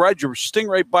over ride your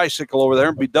Stingray bicycle over there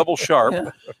and be double sharp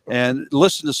and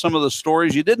listen to some of the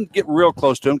stories. You didn't get real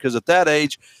close to them because at that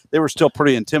age they were still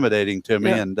pretty intimidating to me.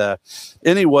 Yeah. And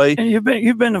anyway, And you've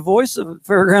been the voice of the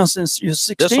fairgrounds since you're this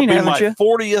will 16, be haven't my you?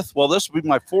 40th. Well, this will be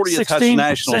my 40th Hudson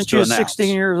Nationals since to you're announce.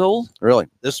 16 years old. really?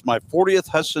 This is my 40th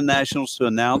Hudson Nationals to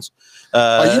announce.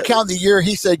 Are you counting the year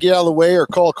he said get out of the way or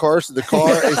call cars to the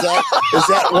car? Is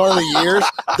that one of the years?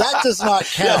 That does not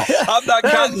count. I'm not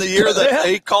counting the year that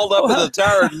he called up in the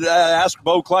tower and asked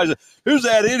Bo Klein, "Who's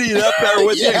that idiot up there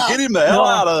with Yeah. you? Get him the hell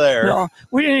out of there!" No,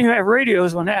 we didn't even have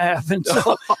radios when that happened.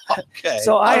 So, Okay,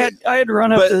 so I had to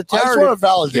run up but to the I just tower want to to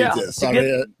validate yeah, this. to I get-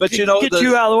 mean, but you know, get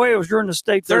you out of the way. It was during the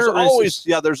state fair races.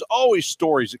 there's always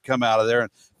stories that come out of there.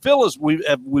 And Phil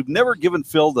we've never given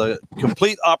Phil the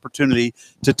complete opportunity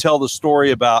to tell the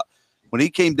story about when he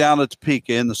came down to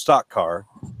Topeka in the stock car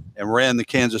and ran the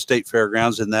Kansas State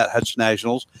Fairgrounds in that Hutch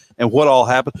Nationals and what all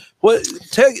happened. What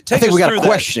take I think us we got through a that.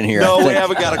 question here. No, I we think.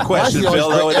 haven't got a question, Why does he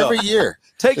Phil. always No, we bring- don't. every year.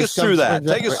 Take This us through comes that. from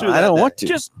that. Take us through that. I don't day. want to.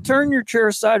 Just turn your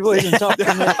chair sideways and talk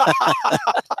to me.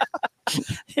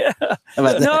 Yeah. How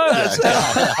about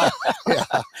that? No,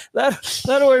 Yeah.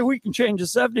 that way we can change the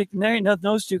subject, and there ain't nothing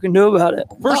else you can do about it.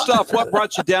 First off, what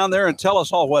brought you down there, and tell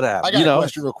us all what I happened. got You know, a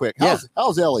question real quick. yeah.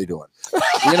 How's Ellie doing?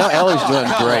 You know, Ellie's doing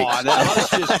Come great. on, now, let's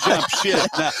just jump shit.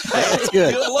 Now, That's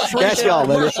good. Let's Catch read y'all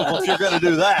the later. commercial if you're going to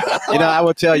do that. You know, I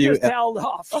will tell you, Just held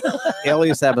off. Ellie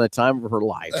is having the time of her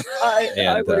life. I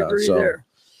And, would agree so- there.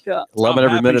 Loving I'm every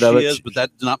happy minute of she it. is, but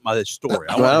that's not my story.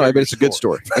 I wanna Well, hear but it's a your good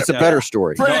story. It's a Yeah. better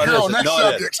story. No, Pretty it girl, isn't. next No,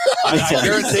 it subject. I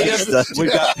guarantee you,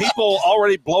 we've got people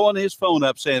already blowing his phone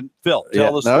up saying, "Phil, Yeah.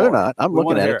 tell the story." No, they're not. I'm We looking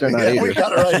wanna at hear it. They're it. not Yeah, we either.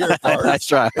 got it right here, Forrest.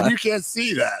 That's right. And you can't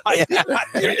see that.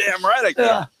 You're damn right I can.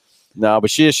 Yeah. No, but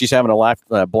she's having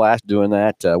a blast doing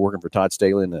that, working for Todd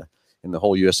Staley in the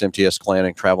whole USMTS clan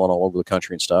and traveling all over the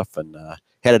country and stuff. And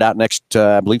headed out next,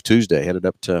 I believe Tuesday, headed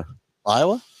up to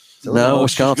Iowa? no Oh,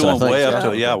 Wisconsin. she's I going think. way up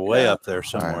so. to way up there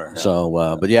somewhere.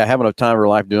 So, but yeah, having a time of her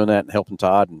life doing that and helping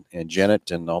Todd and Janet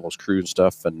and all those crews and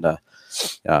stuff. And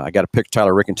I got a picture.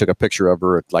 Tyler Ricken took a picture of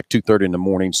her at like 2:30 in the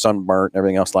morning, sunburnt and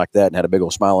everything else like that, and had a big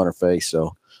old smile on her face.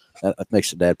 So that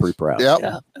makes the dad pretty proud. Yep.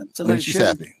 Yeah, I absolutely. think she's should.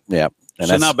 happy. Yeah. And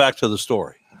So that's, now back to the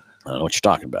story, I don't know what you're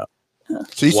talking about.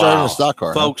 So you started in Wow. a stock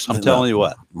car. huh? folks. I'm telling you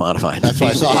what, Modified. That's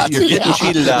what I saw. you're getting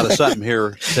cheated out of something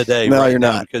here today. No, right you're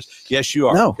now, not. because yes, you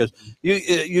are. No. Because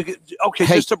you okay.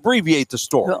 Hey. Just abbreviate the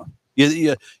story.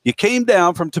 Yeah. You came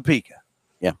down from Topeka.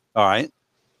 Yeah. All right.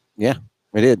 We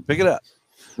did. Pick it up.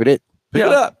 We did. Pick it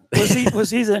Yeah. up.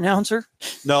 Was he the announcer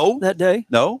No. that day?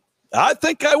 No. I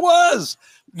think I was.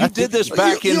 You did this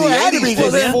back in you the had to be 80s.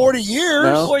 there didn't you? 40 years.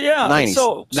 No. Well, yeah. 90s.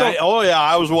 So Oh yeah,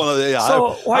 I was one of the. Yeah,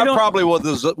 So why I don't- probably was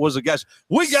the guys.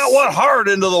 We got one hard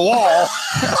into the wall.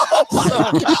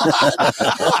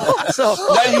 so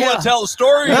Now you want to tell the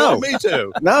story? You No. want me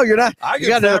to? No, you're not. I You can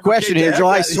got another question fabricate here. the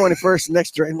July heck out of 21st,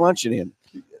 next luncheon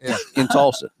Yeah. in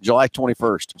Tulsa. July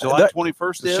 21st. July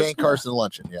 21st The is Shane Carson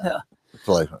luncheon. Yeah. Yeah. That's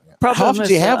what I- yeah. problem How often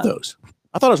do you is, have those?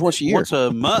 I thought it was once a year. once a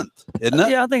month, isn't it?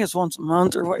 Yeah, I think it's once a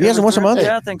month or what. He has it once a month?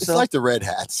 Yeah, I think It's so. like the Red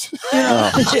Hats. You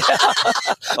know,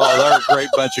 Oh, they're a great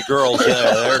bunch of girls. Yeah,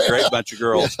 they're a great bunch of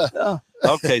girls. Yeah.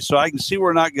 Okay, so I can see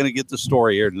we're not going to get the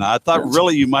story here tonight. I thought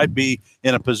really you might be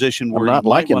in a position where I'm not you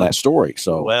might liking wanna- that story.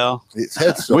 So Well, His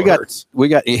head still we got hurts. we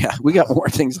got more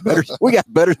things better. We got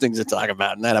better things to talk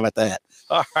about than that. How about that?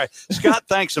 all right. Scott,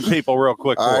 thank some people real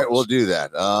quick. All for right, us. we'll do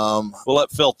that. We'll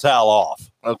let Phil towel off.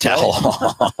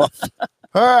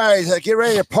 All right, get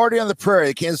ready to party on the prairie.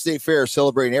 The Kansas State Fair is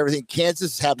celebrating everything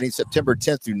Kansas is happening September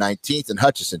 10th through 19th in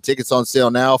Hutchinson. Tickets on sale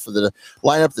now for the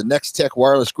lineup of the Next Tech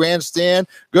Wireless Grandstand.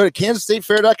 Go to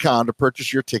kansasstatefair.com to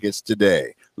purchase your tickets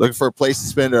today. Looking for a place to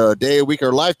spend a day, a week, or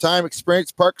a lifetime?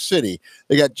 Experience Park City.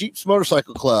 They got Jeeps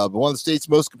Motorcycle Club, one of the state's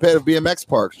most competitive BMX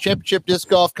parks, championship disc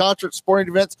golf, concerts, sporting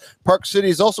events. Park City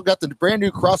has also got the brand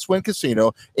new Crosswind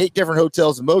Casino, 8 different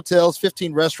hotels and motels,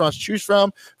 15 restaurants to choose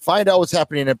from. Find out what's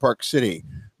happening in Park City.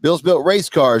 Bill's Built Race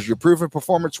Cars, your proven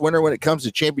performance winner when it comes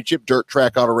to championship dirt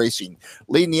track auto racing.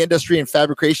 Leading the industry in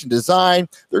fabrication design.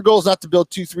 Their goal is not to build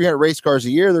 200-300 race cars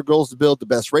a year. Their goal is to build the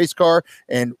best race car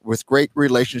and with great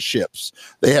relationships.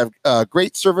 They have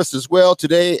great service as well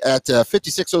today at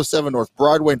 5607 North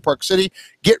Broadway in Park City.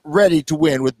 Get ready to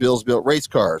win with Bill's Built Race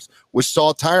Cars.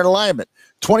 Wichita Tire and Alignment.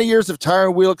 20 years of tire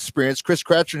and wheel experience. Chris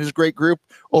Cratcher and his great group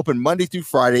open Monday through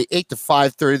Friday, 8 to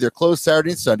 5:30. They're closed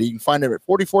Saturday and Sunday. You can find them at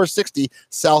 4460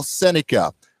 South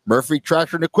Seneca. Murphy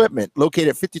Tractor and Equipment, located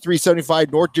at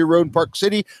 5375 North Deer Road in Park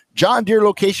City. John Deere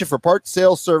location for parts,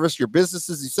 sales, service. Your business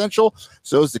is essential.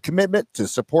 So is the commitment to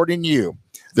supporting you.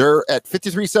 They're at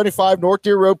 5375 North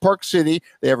Deer Road, Park City.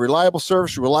 They have reliable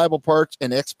service, reliable parts,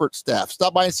 and expert staff.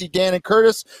 Stop by and see Dan and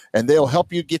Curtis, and they'll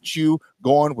help you get you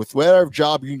going with whatever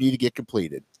job you need to get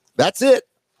completed. That's it.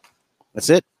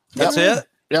 That's it. That's it.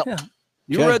 Yep. Yeah.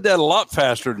 You Okay. read that a lot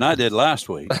faster than I did last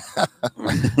week. Yeah,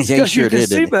 you Because sure you can did.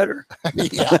 see didn't you? better.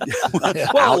 Yeah.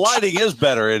 Well, the lighting is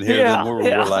better in here Yeah, than where we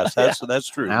yeah, were last. That's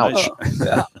true. Ouch.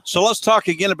 Nice. So let's talk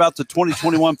again about the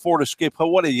 2021 Ford Escape.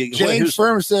 What do you? James who's-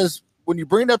 Firm says, when you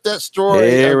bring up that story,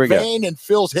 Here a we go. vein in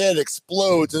Phil's head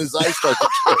explodes and his eyes start to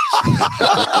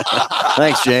twitch.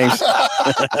 Thanks, James.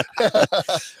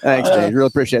 Thanks, James. Really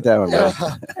appreciate that one, man.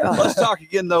 Let's talk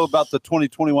again though about the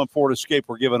 2021 Ford Escape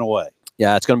we're giving away.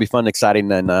 Yeah, it's going to be fun and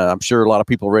exciting, and I'm sure a lot of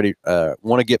people already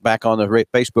want to get back on the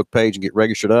Facebook page and get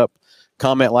registered up.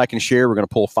 Comment, like, and share. We're going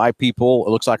to pull 5 people. It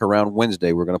looks like around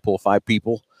Wednesday we're going to pull 5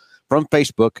 people from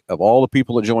Facebook of all the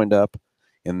people that joined up.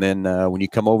 And then when you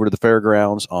come over to the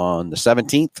fairgrounds on the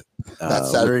 17th,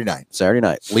 That's Saturday night. Saturday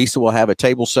night, Lisa will have a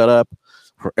table set up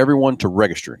for everyone to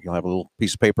register. You'll have a little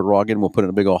piece of paper to log in. We'll put it in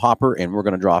a big old hopper, and we're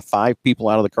going to draw 5 people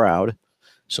out of the crowd.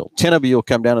 So 10 of you will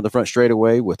come down to the front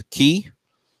straightaway with a key.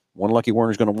 One lucky winner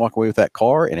is going to walk away with that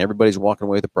car, and everybody's walking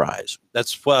away with a prize.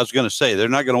 That's what I was going to say. They're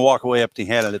not going to walk away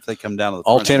empty-handed if they come down to the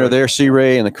All front 10 are door. there.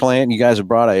 C-Ray and the clan. You guys have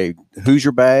brought a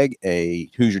Hoosier bag, a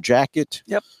Hoosier jacket,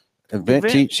 Yep.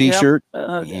 event Yep. T-shirt,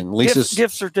 and Lisa's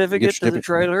gift certificate to the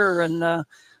trailer, and I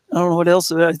don't know what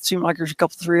else. It seemed like there's a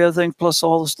couple, 3 other things, plus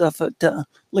all the stuff that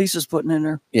Lisa's putting in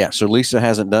there. Yeah, so Lisa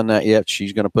hasn't done that yet.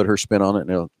 She's going to put her spin on it,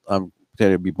 and I'm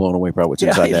telling you, it'll be blown away probably what's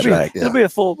inside that bag. It'll be a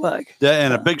full bag. Yeah,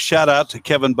 and a big shout out to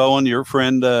Kevin Bowen, your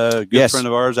friend, good Yes. friend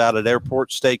of ours out at Airport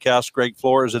Steakhouse. Greg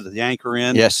Flores at the Anchor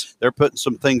Inn. Yes. They're putting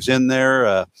some things in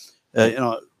there.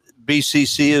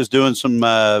 BCC is doing some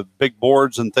big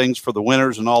boards and things for the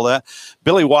winners and all that.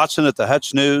 Billy Watson at the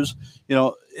Hutch News.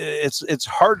 It's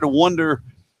hard to wonder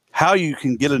how you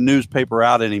can get a newspaper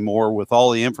out anymore with all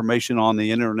the information on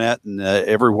the internet and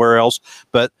everywhere else.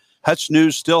 But Hutch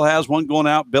News still has one going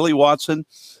out. Billy Watson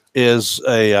is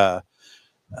a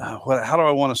how do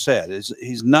I want to say it?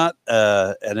 He's not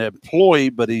an employee,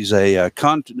 but he's a He's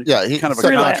kind of a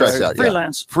contract out.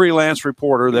 Freelance. freelance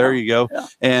reporter. There Yeah, you go. yeah.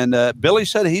 And Billy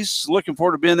said he's looking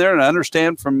forward to being there. And I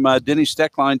understand from Denny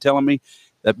Steckline telling me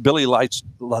that Billy likes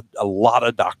a lot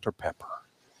of Dr. Pepper.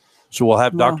 So we'll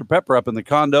have Wow. Dr. Pepper up in the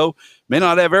condo. May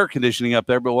not have air conditioning up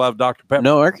there, but we'll have Dr. Pepper.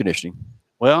 No air conditioning.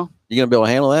 Well, You going to be able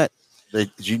to handle that? Did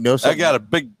you know I something? got a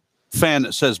big fan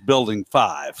that says Building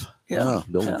 5. Yeah. Oh,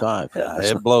 building Yeah. 5. Yeah.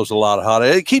 It blows a lot of hot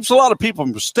air. It keeps a lot of people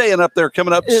from staying up there,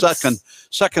 coming up, It's-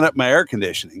 sucking up my air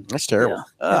conditioning. That's terrible.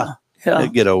 Ah, Yeah. we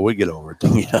get over it.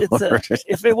 though. It's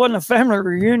if it wasn't a family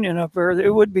reunion up there,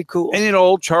 it would be cool. And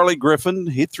old Charlie Griffin,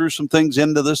 he threw some things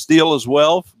into this deal as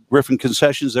well. Griffin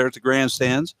Concessions there at the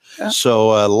grandstands. Yeah.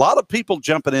 So a lot of people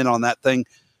jumping in on that thing.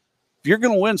 If you're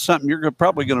going to win something,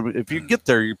 probably going to. If you get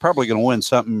there, you're probably going to win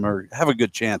something or have a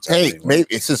good chance. at it Hey, anyway.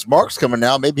 maybe since Mark's coming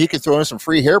now, maybe he could throw in some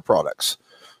free hair products.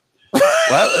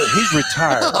 Well, he's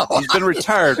retired. He's been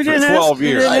retired for You didn't 12 ask- you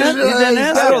years. didn't ask- you didn't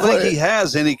ask I don't him. think he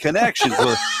has any connections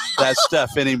with that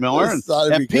stuff anymore. Just thought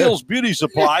it'd And be good. Peel's Beauty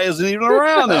Supply isn't even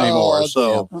around anymore. Oh,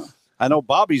 So I know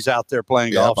Bobby's out there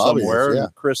playing Yeah, golf Bobby is, somewhere, yeah.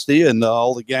 and Christy and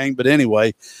all the gang. But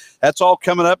anyway, that's all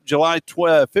coming up July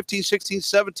 15, 16,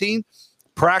 17.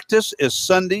 Practice is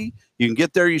Sunday. You can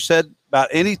get there, you said, about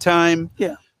any time.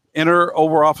 Yeah. Enter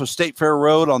over off of State Fair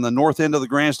Road on the north end of the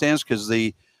grandstands because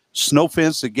the snow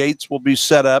fence, the gates will be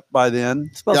set up by then.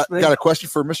 It's supposed to be. Got a question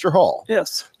for Mr. Hall.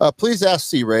 Yes. Please ask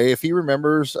C. Ray if he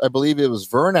remembers. I believe it was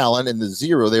Vern Allen in the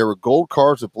Zero. They were gold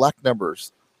cars with black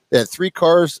numbers. They had 3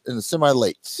 cars in the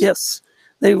semi-lates. Yes.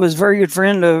 They was a very good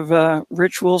friend of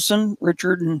Rich Wilson,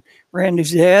 Richard and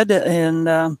Randy's dad,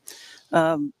 and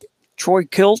Troy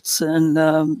Kiltz,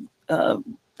 and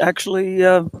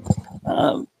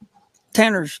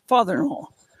Tanner's father-in-law,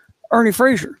 Ernie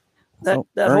Frazier. That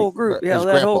Ernie. whole group, His grandpa.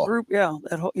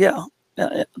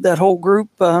 that whole group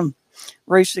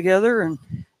raced together. And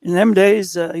in them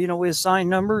days, we assigned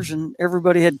numbers, and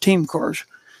everybody had team cars.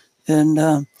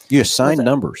 And You assigned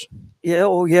numbers. Yeah,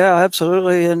 oh yeah,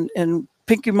 absolutely. And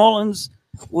Pinky Mullins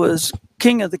was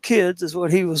king of the kids, is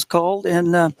what he was called,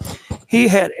 and he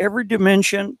had every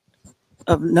dimension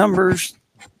of numbers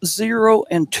 0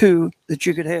 and 2 that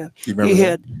you could have. You remember He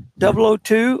that? had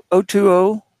 002,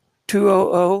 020,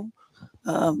 200,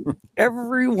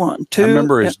 every one. I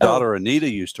remember his and- daughter Anita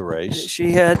used to race.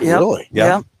 She had, yeah, Really?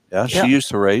 yeah, Yeah, she Yeah. used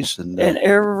to race, and and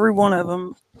every one of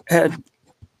them had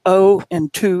 0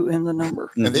 and 2 in the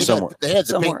number. And Somewhere. they had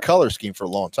the Somewhere. pink color scheme for a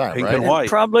long time, Pink right? and white.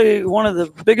 Probably one of the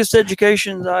biggest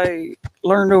educations I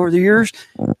learned over the years.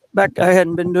 Back, I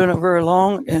hadn't been doing it very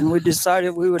long, and we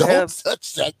decided we would Don't have.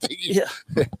 touch that thing. Yeah.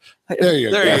 There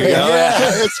you There go. you go. Yeah,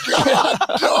 it's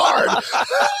gone. Darn.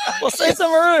 Well, say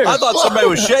something earlier. I thought somebody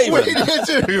was shaving. We did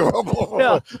too.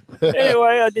 Yeah.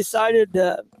 Anyway, I decided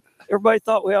everybody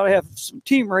thought we ought to have some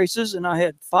team races, and I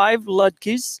had 5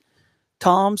 Ludkes: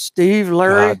 Tom, Steve,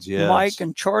 Larry, God, yes. Mike,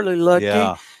 and Charlie Ludke.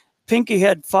 Yeah, Pinky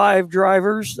had 5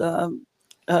 drivers.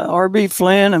 R.B.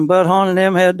 Flynn and Bud Hahn and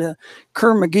them had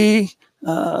Kerr McGee.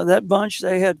 That bunch,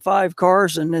 they had 5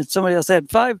 cars, and then somebody else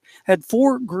had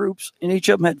 4 groups, and each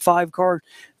of them had 5 cars.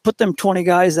 Put them 20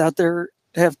 guys out there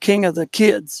to have king of the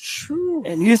kids.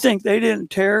 And you think they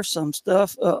didn't tear some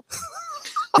stuff up?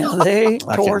 Now, they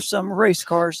tore some race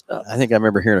cars up. I think I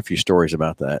remember hearing a few stories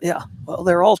about that. Yeah, well,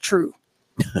 they're all true.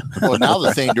 Well, now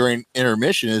the thing during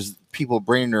intermission is people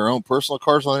bringing their own personal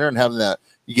cars on there and having that.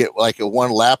 You get like a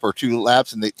 1 lap or 2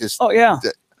 laps, and they just. Oh yeah,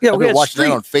 yeah. I've We been had watching street.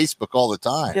 that on Facebook all the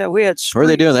time. Yeah, we had. Where are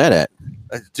they street- doing that at?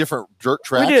 Different dirt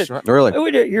tracks. did. right? Really?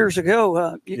 We did it years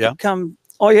ago. You Yeah. could come.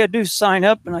 All you had to do is sign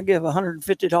up, and I give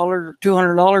 $150 or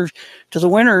 $200 to the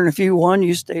winner. And if you won,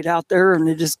 you stayed out there, and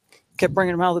they just kept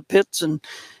bringing them out of the pits. And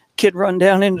kid run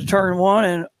down into turn 1,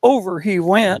 and over he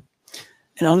went.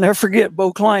 And I'll never forget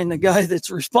Bo Klein, the guy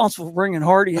that's responsible for bringing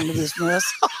Hardy into this mess,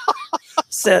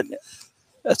 said,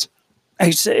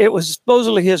 he said it was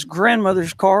supposedly his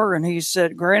grandmother's car, and he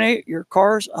said, "Granny, your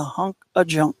car's a hunk of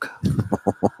junk."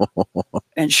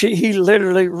 And he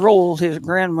literally rolled his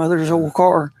grandmother's old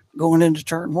car going into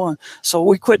turn 1. So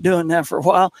we quit doing that for a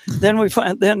while. Then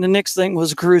then the next thing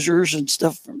was cruisers and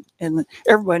stuff, and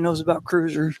everybody knows about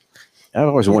cruisers. I've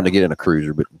always wanted to get in a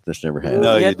cruiser, but just never had.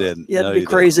 no, You you had- didn't. You had No, to be you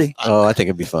didn't. crazy. Oh, I think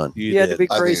it'd be fun. You You had to did.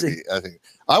 be I think it'd crazy. be-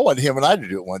 I wanted him and I to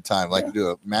do it one time, like to do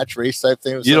a match race type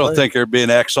thing. with You don't somebody. think there'd be an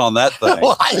X on that thing?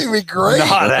 Well, I think it'd be great.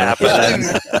 Not happening.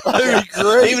 That'd be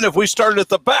great. Even if we started at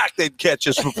the back, they'd catch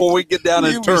us before we get down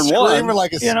in You'd be turn screaming 1.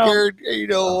 like a You know- scared, you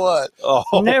know what?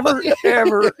 Oh, Never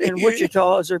ever in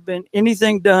Wichita has there been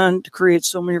anything done to create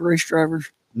so many race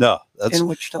drivers no, that's in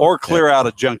Wichita, or clear out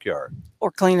a junkyard.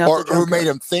 or clean out Or the who junkyard. made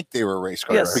them think they were race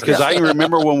car Yes, drivers? Because I can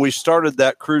remember when we started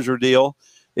that cruiser deal,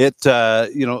 it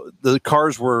the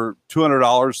cars were $200,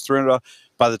 $300.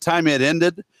 By the time it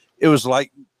ended, it was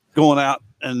like going out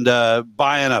and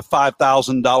buying a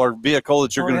 $5,000 vehicle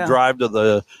that you're Oh, going to yeah. drive to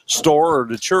the store or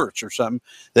to church or something.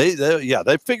 They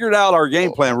figured out our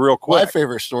game plan real My quick.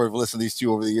 favorite story of listening to these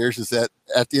two over the years is that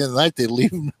at the end of the night, they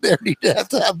leave them there. You have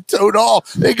to have them towed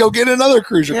off. They go get another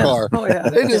cruiser Yeah. car. Oh yeah,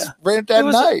 They just ran it it that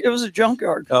was, night. it was a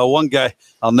junkyard. One guy,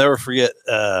 I'll never forget.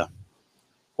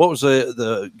 What was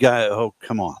the guy? Oh,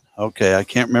 come on. Okay, I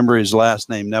can't remember his last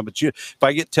name now. But if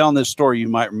I get telling this story, you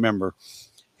might remember.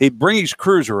 He'd bring his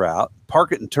cruiser out,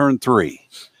 park it in turn 3,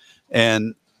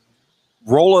 and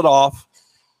roll it off.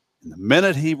 And the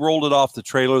minute he rolled it off the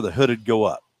trailer, the hood would go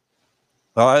up.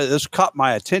 This caught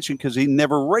my attention because he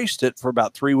never raced it for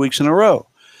about 3 weeks in a row,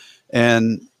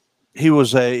 and he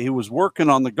was working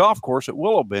on the golf course at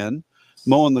Willow Bend,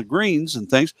 mowing the greens and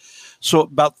things. So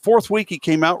about the 4th week, he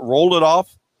came out, rolled it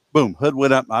off, boom, hood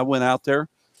went up. I went out there.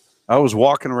 I was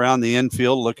walking around the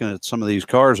infield looking at some of these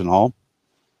cars and all.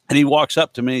 And he walks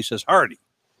up to me. He says, "Hardy,"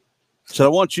 I said, "I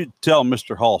want you to tell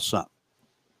Mr. Hall something."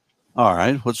 All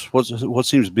right. What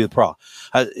seems to be the problem?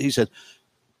 He said,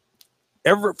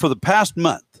 for the past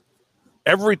month,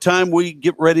 every time we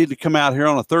get ready to come out here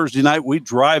on a Thursday night, we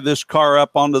drive this car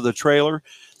up onto the trailer,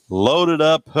 load it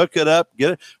up, hook it up,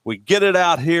 we get it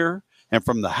out here. And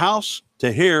from the house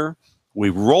to here, we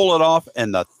roll it off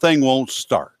and the thing won't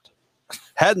start.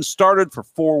 Hadn't started for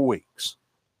 4 weeks.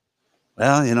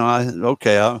 Well,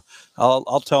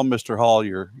 I'll tell Mr. Hall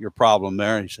your problem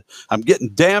there. He said, "I'm getting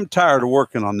damn tired of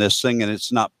working on this thing and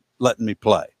it's not letting me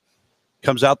play."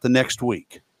 Comes out the next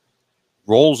week,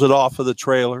 rolls it off of the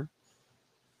trailer.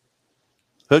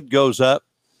 Hood goes up,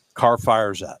 car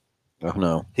fires up. Oh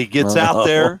no! He gets out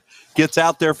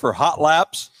there for hot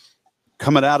laps.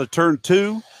 Coming out of turn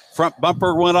 2, front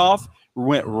bumper went off,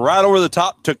 went right over the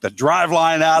top, took the drive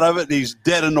line out of it, and he's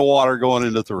dead in the water going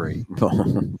into 3.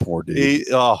 Poor dude.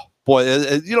 boy,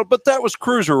 but that was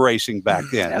cruiser racing back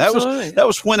then. Absolutely. That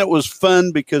was when it was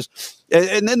fun because,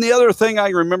 and then the other thing I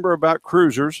remember about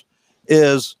cruisers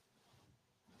is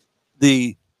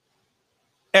the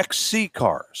XC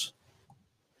cars.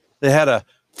 They had a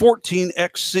 14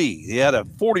 XC. They had a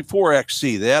 44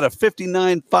 XC. They had a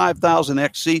 59 5000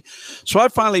 XC. So I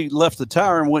finally left the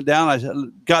tower and went down. I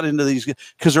got into these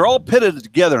because they're all pitted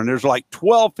together and there's like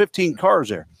 12, 15 cars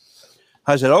there.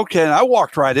 I said, okay. And I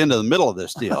walked right into the middle of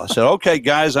this deal. I said, okay,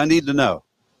 guys, I need to know,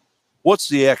 what's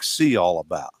the XC all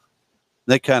about?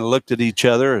 They kind of looked at each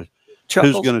other.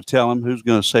 Chuckles. Who's going to tell them? Who's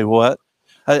going to say what?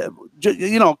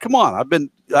 Come on.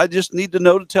 I just need to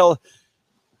know to tell.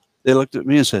 They looked at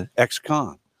me and said,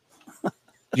 ex-con.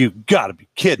 You got to be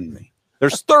kidding me.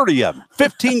 There's 30 of them.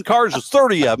 15 cars, there's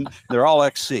 30 of them. They're all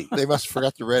XC. They must have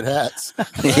forgot the red hats.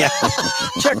 Yeah.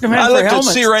 Check them in I for looked at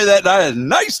helmets. C-Ray that night.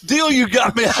 Nice deal you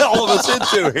got me all of us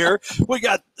into here. We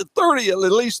got at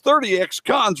least 30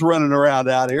 ex-cons running around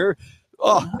out here.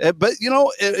 Oh, but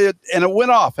it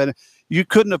went off, and you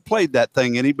couldn't have played that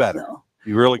thing any better. No.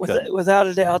 You really couldn't. Without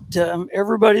a doubt,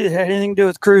 everybody that had anything to do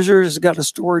with cruisers has got a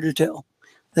story to tell.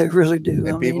 They really do.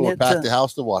 And people would pack the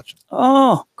house to watch them.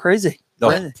 Oh, crazy.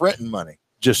 Printing money.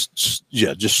 Just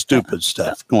stupid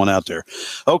stuff going out there.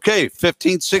 Okay,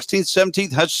 15th, 16th,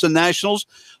 17th, Hutchinson Nationals.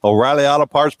 O'Reilly Auto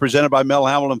Parts presented by Mel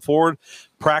Hamilton Ford.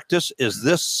 Practice is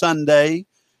this Sunday.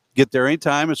 Get there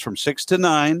anytime. It's from 6 to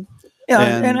 9. Yeah,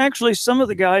 And- and actually, some of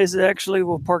the guys actually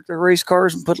will park their race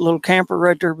cars and put a little camper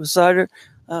right there beside it.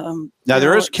 Now,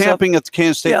 there is camping at the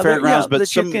Kansas State Fairgrounds, but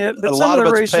a lot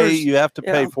of it's pay. You have to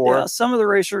pay for it. Some of the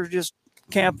racers just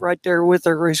camp right there with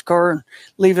their race car and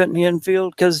leave it in the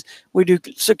infield because we do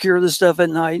secure the stuff at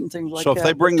night and things like that. So if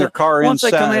they bring their car in once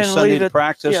they come in and Sunday leave to it,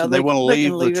 practice and they want to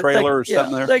leave the trailer or they,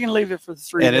 something there, they can leave it for the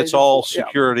 3 days. and it's all before. Yeah.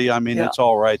 security. I mean, it's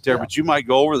all right there. Yeah. But you might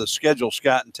go over the schedule,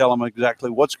 Scott, and tell them exactly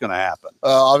what's going to happen.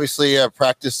 Obviously,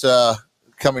 practice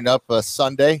coming up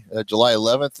Sunday, July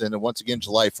 11th, and then once again,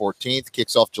 July 14th,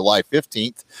 kicks off July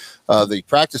 15th. The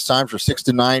practice times are 6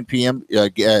 to 9 p.m.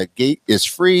 Gate is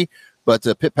free, but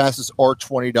the pit passes are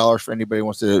 $20 for anybody who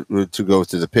wants to go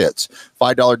to the pits.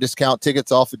 $5 discount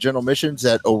tickets off the general admissions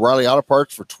at O'Reilly Auto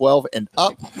Parts for 12 and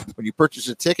up. When you purchase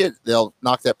a ticket, they'll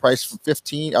knock that price from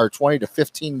 $20 to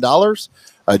 $15.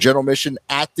 General admission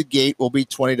at the gate will be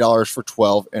 $20 for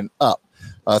 12 and up.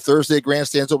 Thursday,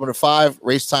 grandstands open at 5,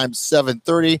 race time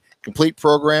 7:30. Complete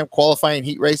program, qualifying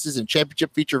heat races and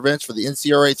championship feature events for the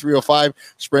NCRA 305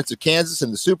 Sprints of Kansas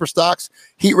and the Super Stocks.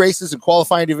 Heat races and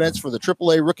qualifying events for the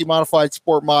AAA Rookie Modified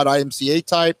Sport Mod IMCA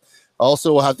type.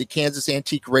 Also, we'll have the Kansas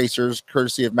Antique Racers,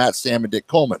 courtesy of Matt Sam and Dick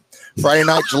Coleman. Friday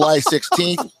night, July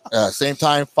 16th, same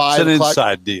time, 5 It's an o'clock.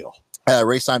 inside deal.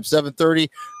 Race time 7:30.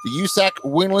 The USAC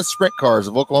wingless sprint cars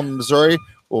of Oklahoma, Missouri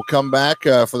will come back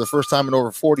for the first time in over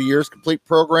 40 years. Complete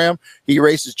program. Heat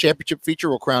races championship feature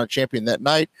will crown a champion that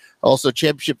night. Also,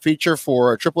 championship feature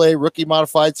for AAA Rookie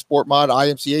Modified Sport Mod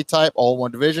IMCA type, all in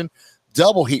one division.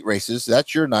 Double heat races.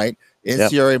 That's your night.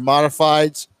 NCRA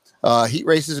Modifieds. Heat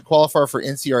races and qualifier for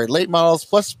NCRA late models,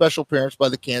 plus special appearance by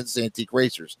the Kansas Antique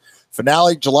Racers.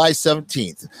 Finale, July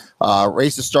 17th.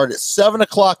 Races start at 7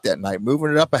 o'clock that night,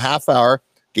 moving it up a half hour.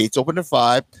 Gates open at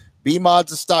 5.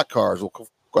 B-Mods and stock cars will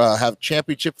have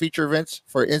championship feature events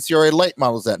for NCRA late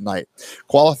models that night.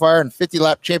 Qualifier and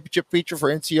 50-lap championship feature for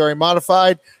NCRA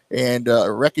Modified, and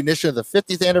recognition of the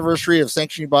 50th anniversary of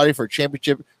sanctioning body for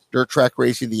championship dirt track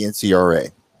racing, the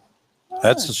NCRA.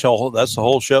 That's the show. That's the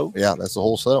whole show. Yeah, that's the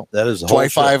whole show. That is the whole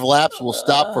 25 show. laps will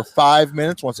stop for 5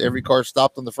 minutes once every car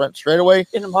stopped on the front straightaway.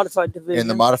 In the modified division. In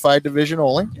the modified division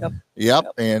only. Yep.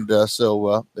 And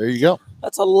so there you go.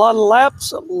 That's a lot of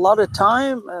laps, a lot of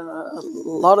time, and a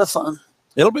lot of fun.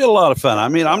 It'll be a lot of fun. I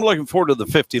mean, I'm looking forward to the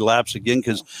 50 laps again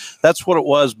because that's what it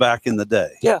was back in the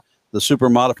day. Yeah. The super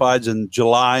modifieds in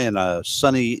July and a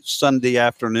sunny Sunday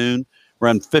afternoon,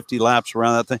 run 50 laps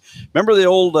around that thing. Remember the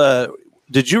old,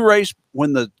 did you race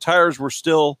when the tires were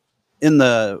still in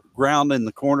the ground in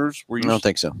the corners? I don't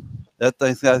think so. That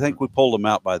thing, I think we pulled them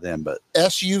out by then, but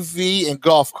SUV and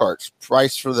golf carts,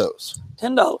 price for those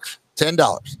 $10.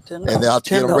 $10. And they'll have to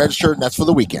get them $10. registered, and that's for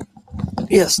the weekend.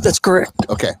 Yes, that's correct.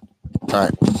 Okay. All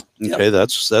right. okay,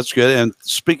 that's good. And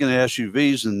speaking of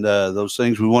SUVs and those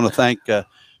things, we want to thank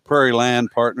Prairie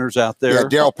Land Partners out there. Yeah,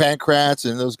 Daryl Pankratz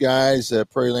and those guys,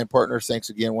 Prairie Land Partners, thanks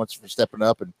again once for stepping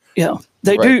up. And Yeah,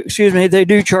 they Right. do. Excuse me. They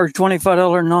do charge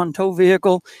 $25 non-tow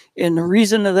vehicle, and the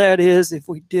reason of that is if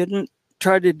we didn't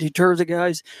try to deter the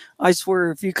guys, I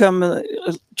swear, if you come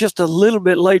just a little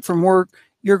bit late from work,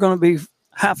 you're going to be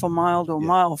half a mile to a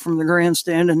mile from the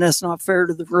grandstand, and that's not fair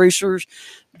to the racers,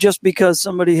 just because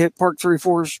somebody had parked 3 or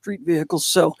 4 street vehicles.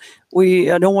 So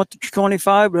I don't want the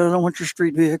 25, but I don't want your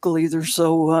street vehicle either.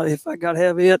 So if I got to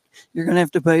have it, you're going to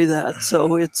have to pay that.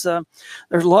 So it's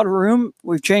there's a lot of room.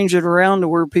 We've changed it around to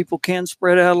where people can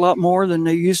spread out a lot more than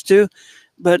they used to.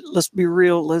 But let's be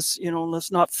real. Let's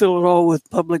not fill it all with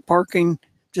public parking.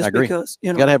 I agree. Because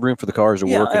you got to have room for the cars to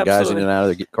work and guys in absolutely. and out of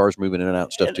there, get cars moving in and out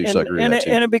and stuff too. So I agree with that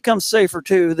too. And it becomes safer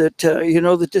too. That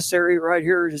that this area right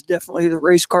here is definitely the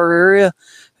race car area,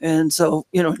 and so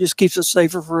it just keeps it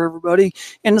safer for everybody.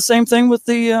 And the same thing with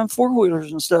the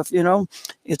 4-wheelers and stuff.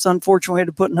 It's unfortunate we had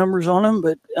to put numbers on them,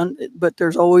 but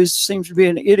there's always seems to be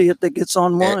an idiot that gets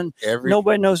on one, and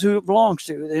nobody knows who it belongs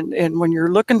to. And when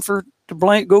you're looking to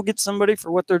go get somebody for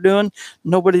what they're doing,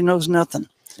 nobody knows nothing.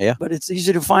 Yeah, but it's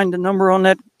easy to find the number on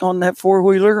that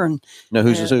 4-wheeler and know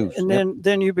who's who. And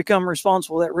then you become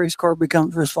responsible. That race car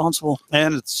becomes responsible.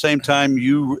 And at the same time,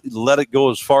 you let it go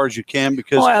as far as you can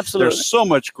because there's so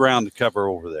much ground to cover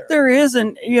over there. There is,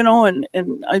 and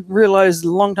and I realized a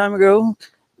long time ago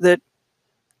that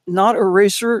not a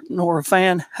racer nor a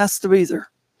fan has to be there.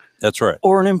 That's right.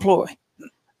 Or an employee.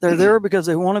 They're there because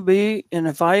they want to be. And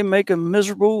if I make them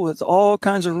miserable with all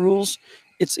kinds of rules,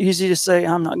 it's easy to say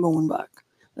I'm not going back.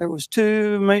 There was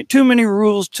too many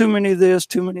rules, too many of this,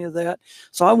 too many of that.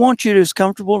 So I want you to be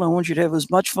comfortable, and I want you to have as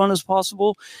much fun as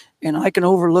possible. And I can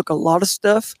overlook a lot of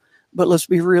stuff, but let's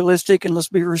be realistic and let's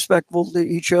be respectful to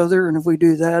each other. And if we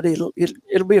do that, it'll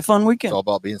be a fun weekend. It's all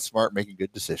about being smart, making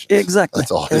good decisions. Exactly.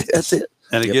 That's all it is. That's it.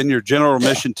 And again, your general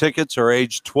admission tickets are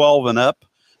age 12 and up.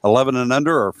 11 and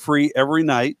under are free every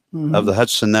night of the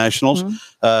Hutchinson Nationals.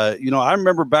 I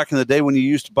remember back in the day when you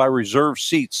used to buy reserved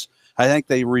seats. I think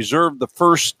they reserved the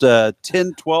first 10,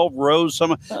 12 rows,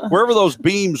 wherever those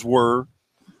beams were,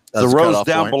 the rows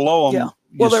down below them. Yeah.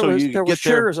 Well, there was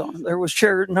chairs on them. There was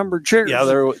numbered chairs. Yeah,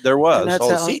 there was.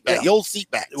 The old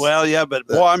seat backs. Well, yeah, but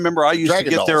I remember I used to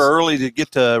get there early to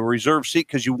get to a reserved seat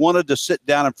because you wanted to sit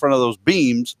down in front of those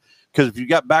beams. Because if you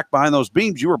got back behind those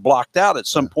beams, you were blocked out at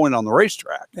some point on the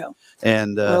racetrack. Yeah,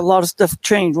 and a lot of stuff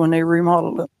changed when they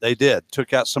remodeled it. They did,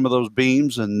 took out some of those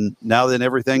beams, and now then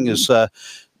everything is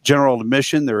general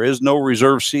admission. There is no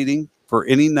reserve seating for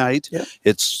any night. Yep.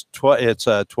 It's age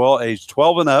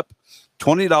 12 and up.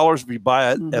 $20 if you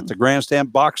buy it at the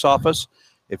grandstand box office.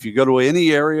 If you go to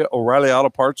any area, O'Reilly Auto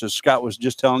Parts, as Scott was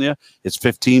just telling you, it's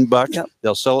 $15. Yep.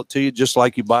 They'll sell it to you just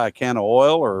like you buy a can of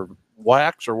oil or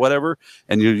wax or whatever,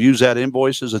 and you use that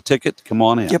invoice as a ticket to come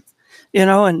on in. Yep.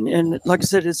 And like I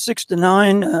said, it's 6 to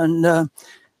 9, and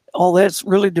all that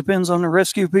really depends on the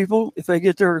rescue people. If they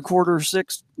get there at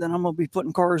 5:45, then I'm going to be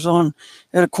putting cars on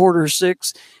at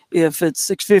 5:45. If it's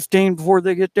 6:15 before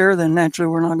they get there, then naturally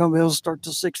we're not going to be able to start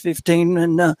till 6:15.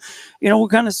 And, we'll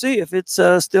kind of see if it's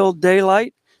still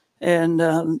daylight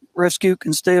and rescue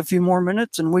can stay a few more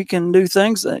minutes and we can do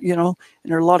things that, and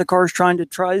there are a lot of cars trying to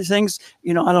try things.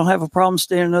 I don't have a problem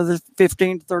staying another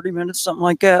 15 to 30 minutes, something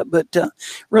like that. But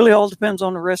really all depends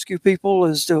on the rescue people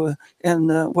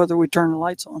and whether we turn the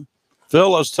lights on.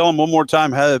 Phil, let's tell them one more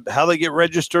time how they get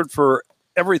registered for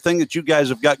everything that you guys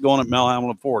have got going at Mel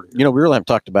Hambelton Ford. We really haven't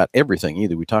talked about everything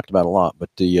either. We talked about a lot, but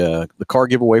the car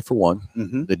giveaway for one,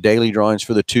 the daily drawings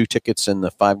for the 2 tickets and the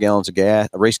 5 gallons of gas,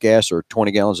 race gas, or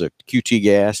 20 gallons of QT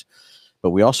gas.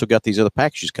 But we also got these other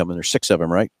packages coming. There's 6 of them,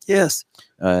 right? Yes.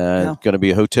 Going to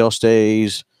be hotel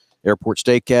stays, airport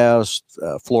steakhouse,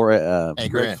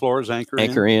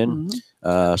 Anchor in.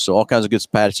 So all kinds of good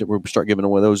packages. We'll start giving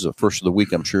away those the first of the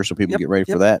week, I'm sure. So people get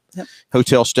ready for that. Yep.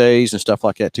 Hotel stays and stuff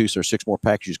like that too. So there's 6 more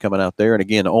packages coming out there. And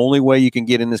again, the only way you can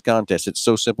get in this contest, it's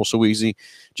so simple, so easy.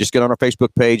 Just get on our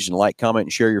Facebook page and like, comment,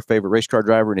 and share your favorite race car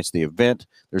driver. And it's the event.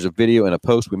 There's a video and a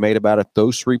post we made about it.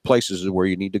 Those 3 places is where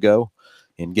you need to go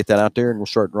and get that out there, and we'll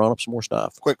start drawing up some more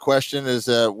stuff. Quick question is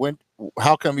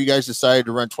how come you guys decided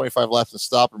to run 25 laps and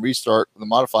stop and restart the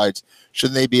modifieds?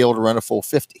 Shouldn't they be able to run a full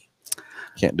 50?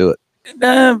 Can't do it.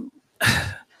 Can't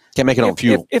make it on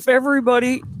fuel. If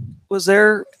everybody was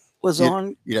there,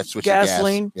 on you'd have to switch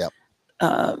gasoline, to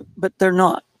gas. But they're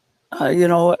not.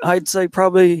 I'd say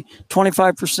probably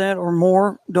 25% or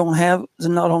more is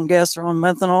not on gas, they're on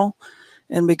methanol.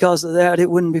 And because of that, it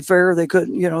wouldn't be fair. They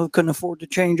couldn't afford to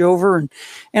change over.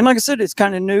 And like I said, it's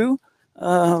kind of new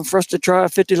for us to try a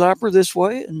 50 lapper this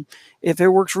way. And if it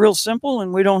works real simple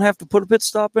and we don't have to put a pit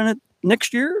stop in it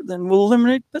next year, then we'll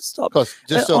eliminate pit stop. On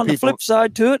the flip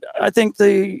side to it, I think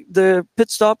the pit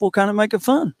stop will kind of make it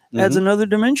fun. Adds another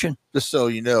dimension. Just so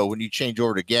you know, when you change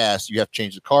over to gas, you have to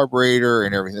change the carburetor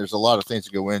and everything. There's a lot of things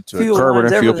that go into fuel it.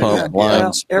 Carburetor, fuel pump,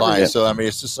 lines. So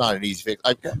it's just not an easy fix.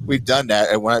 We've done that,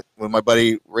 and when my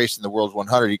buddy raced in the World's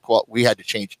 100, we had to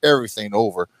change everything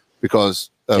over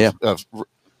because of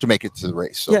to make it to the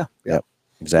race. So, yeah.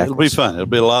 Exactly. It'll be fun. It'll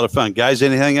be a lot of fun. Guys,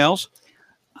 anything else?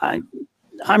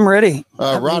 I'm ready.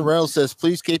 Ron Reynolds says,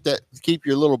 please keep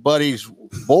your little buddy's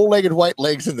bow-legged white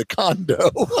legs in the condo.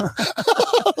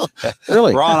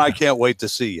 Really? Ron, I can't wait to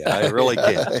see you. I really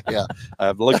can't. Yeah.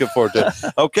 I'm looking forward to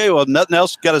it. Okay, well, nothing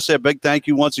else. Got to say a big thank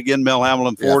you once again, Mel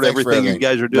Hamilton Ford. thanks for Everything you everything.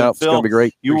 guys are doing. No, it's going Phil, to be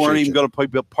great. you weren't Appreciate even going to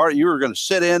be a part. You were going to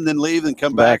sit in, then leave, and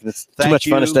come back. It's too Thank much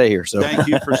fun to you. stay here. So Thank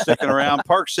you for sticking around.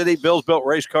 Park City, Bill's Built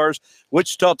Race Cars,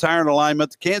 Wichita Tire and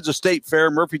Alignment, the Kansas State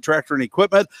Fair, Murphy Tractor and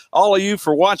Equipment. All of you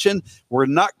for watching. We're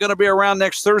not going to be around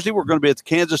next Thursday. We're going to be at the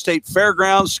Kansas State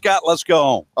Fairgrounds. Scott, let's go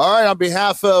home. All right. On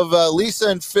behalf of Lisa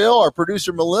and Phil, our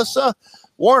producer Melissa,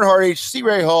 Warren Hardage, C.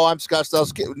 Ray Hall, I'm Scott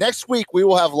Stiles. Next week, we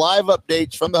will have live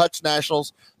updates from the Hutch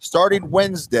Nationals starting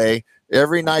Wednesday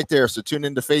every night there. So tune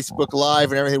into Facebook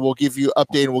Live and everything. We'll give you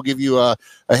update and we'll give you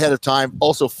ahead of time.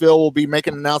 Also, Phil will be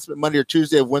making an announcement Monday or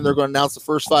Tuesday of when they're going to announce the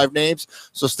first 5 names.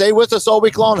 So stay with us all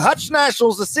week long. Hutch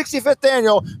Nationals, the 65th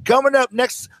annual, coming up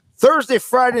next Thursday,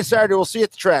 Friday, and Saturday. We'll see you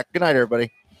at the track. Good night,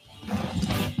 everybody.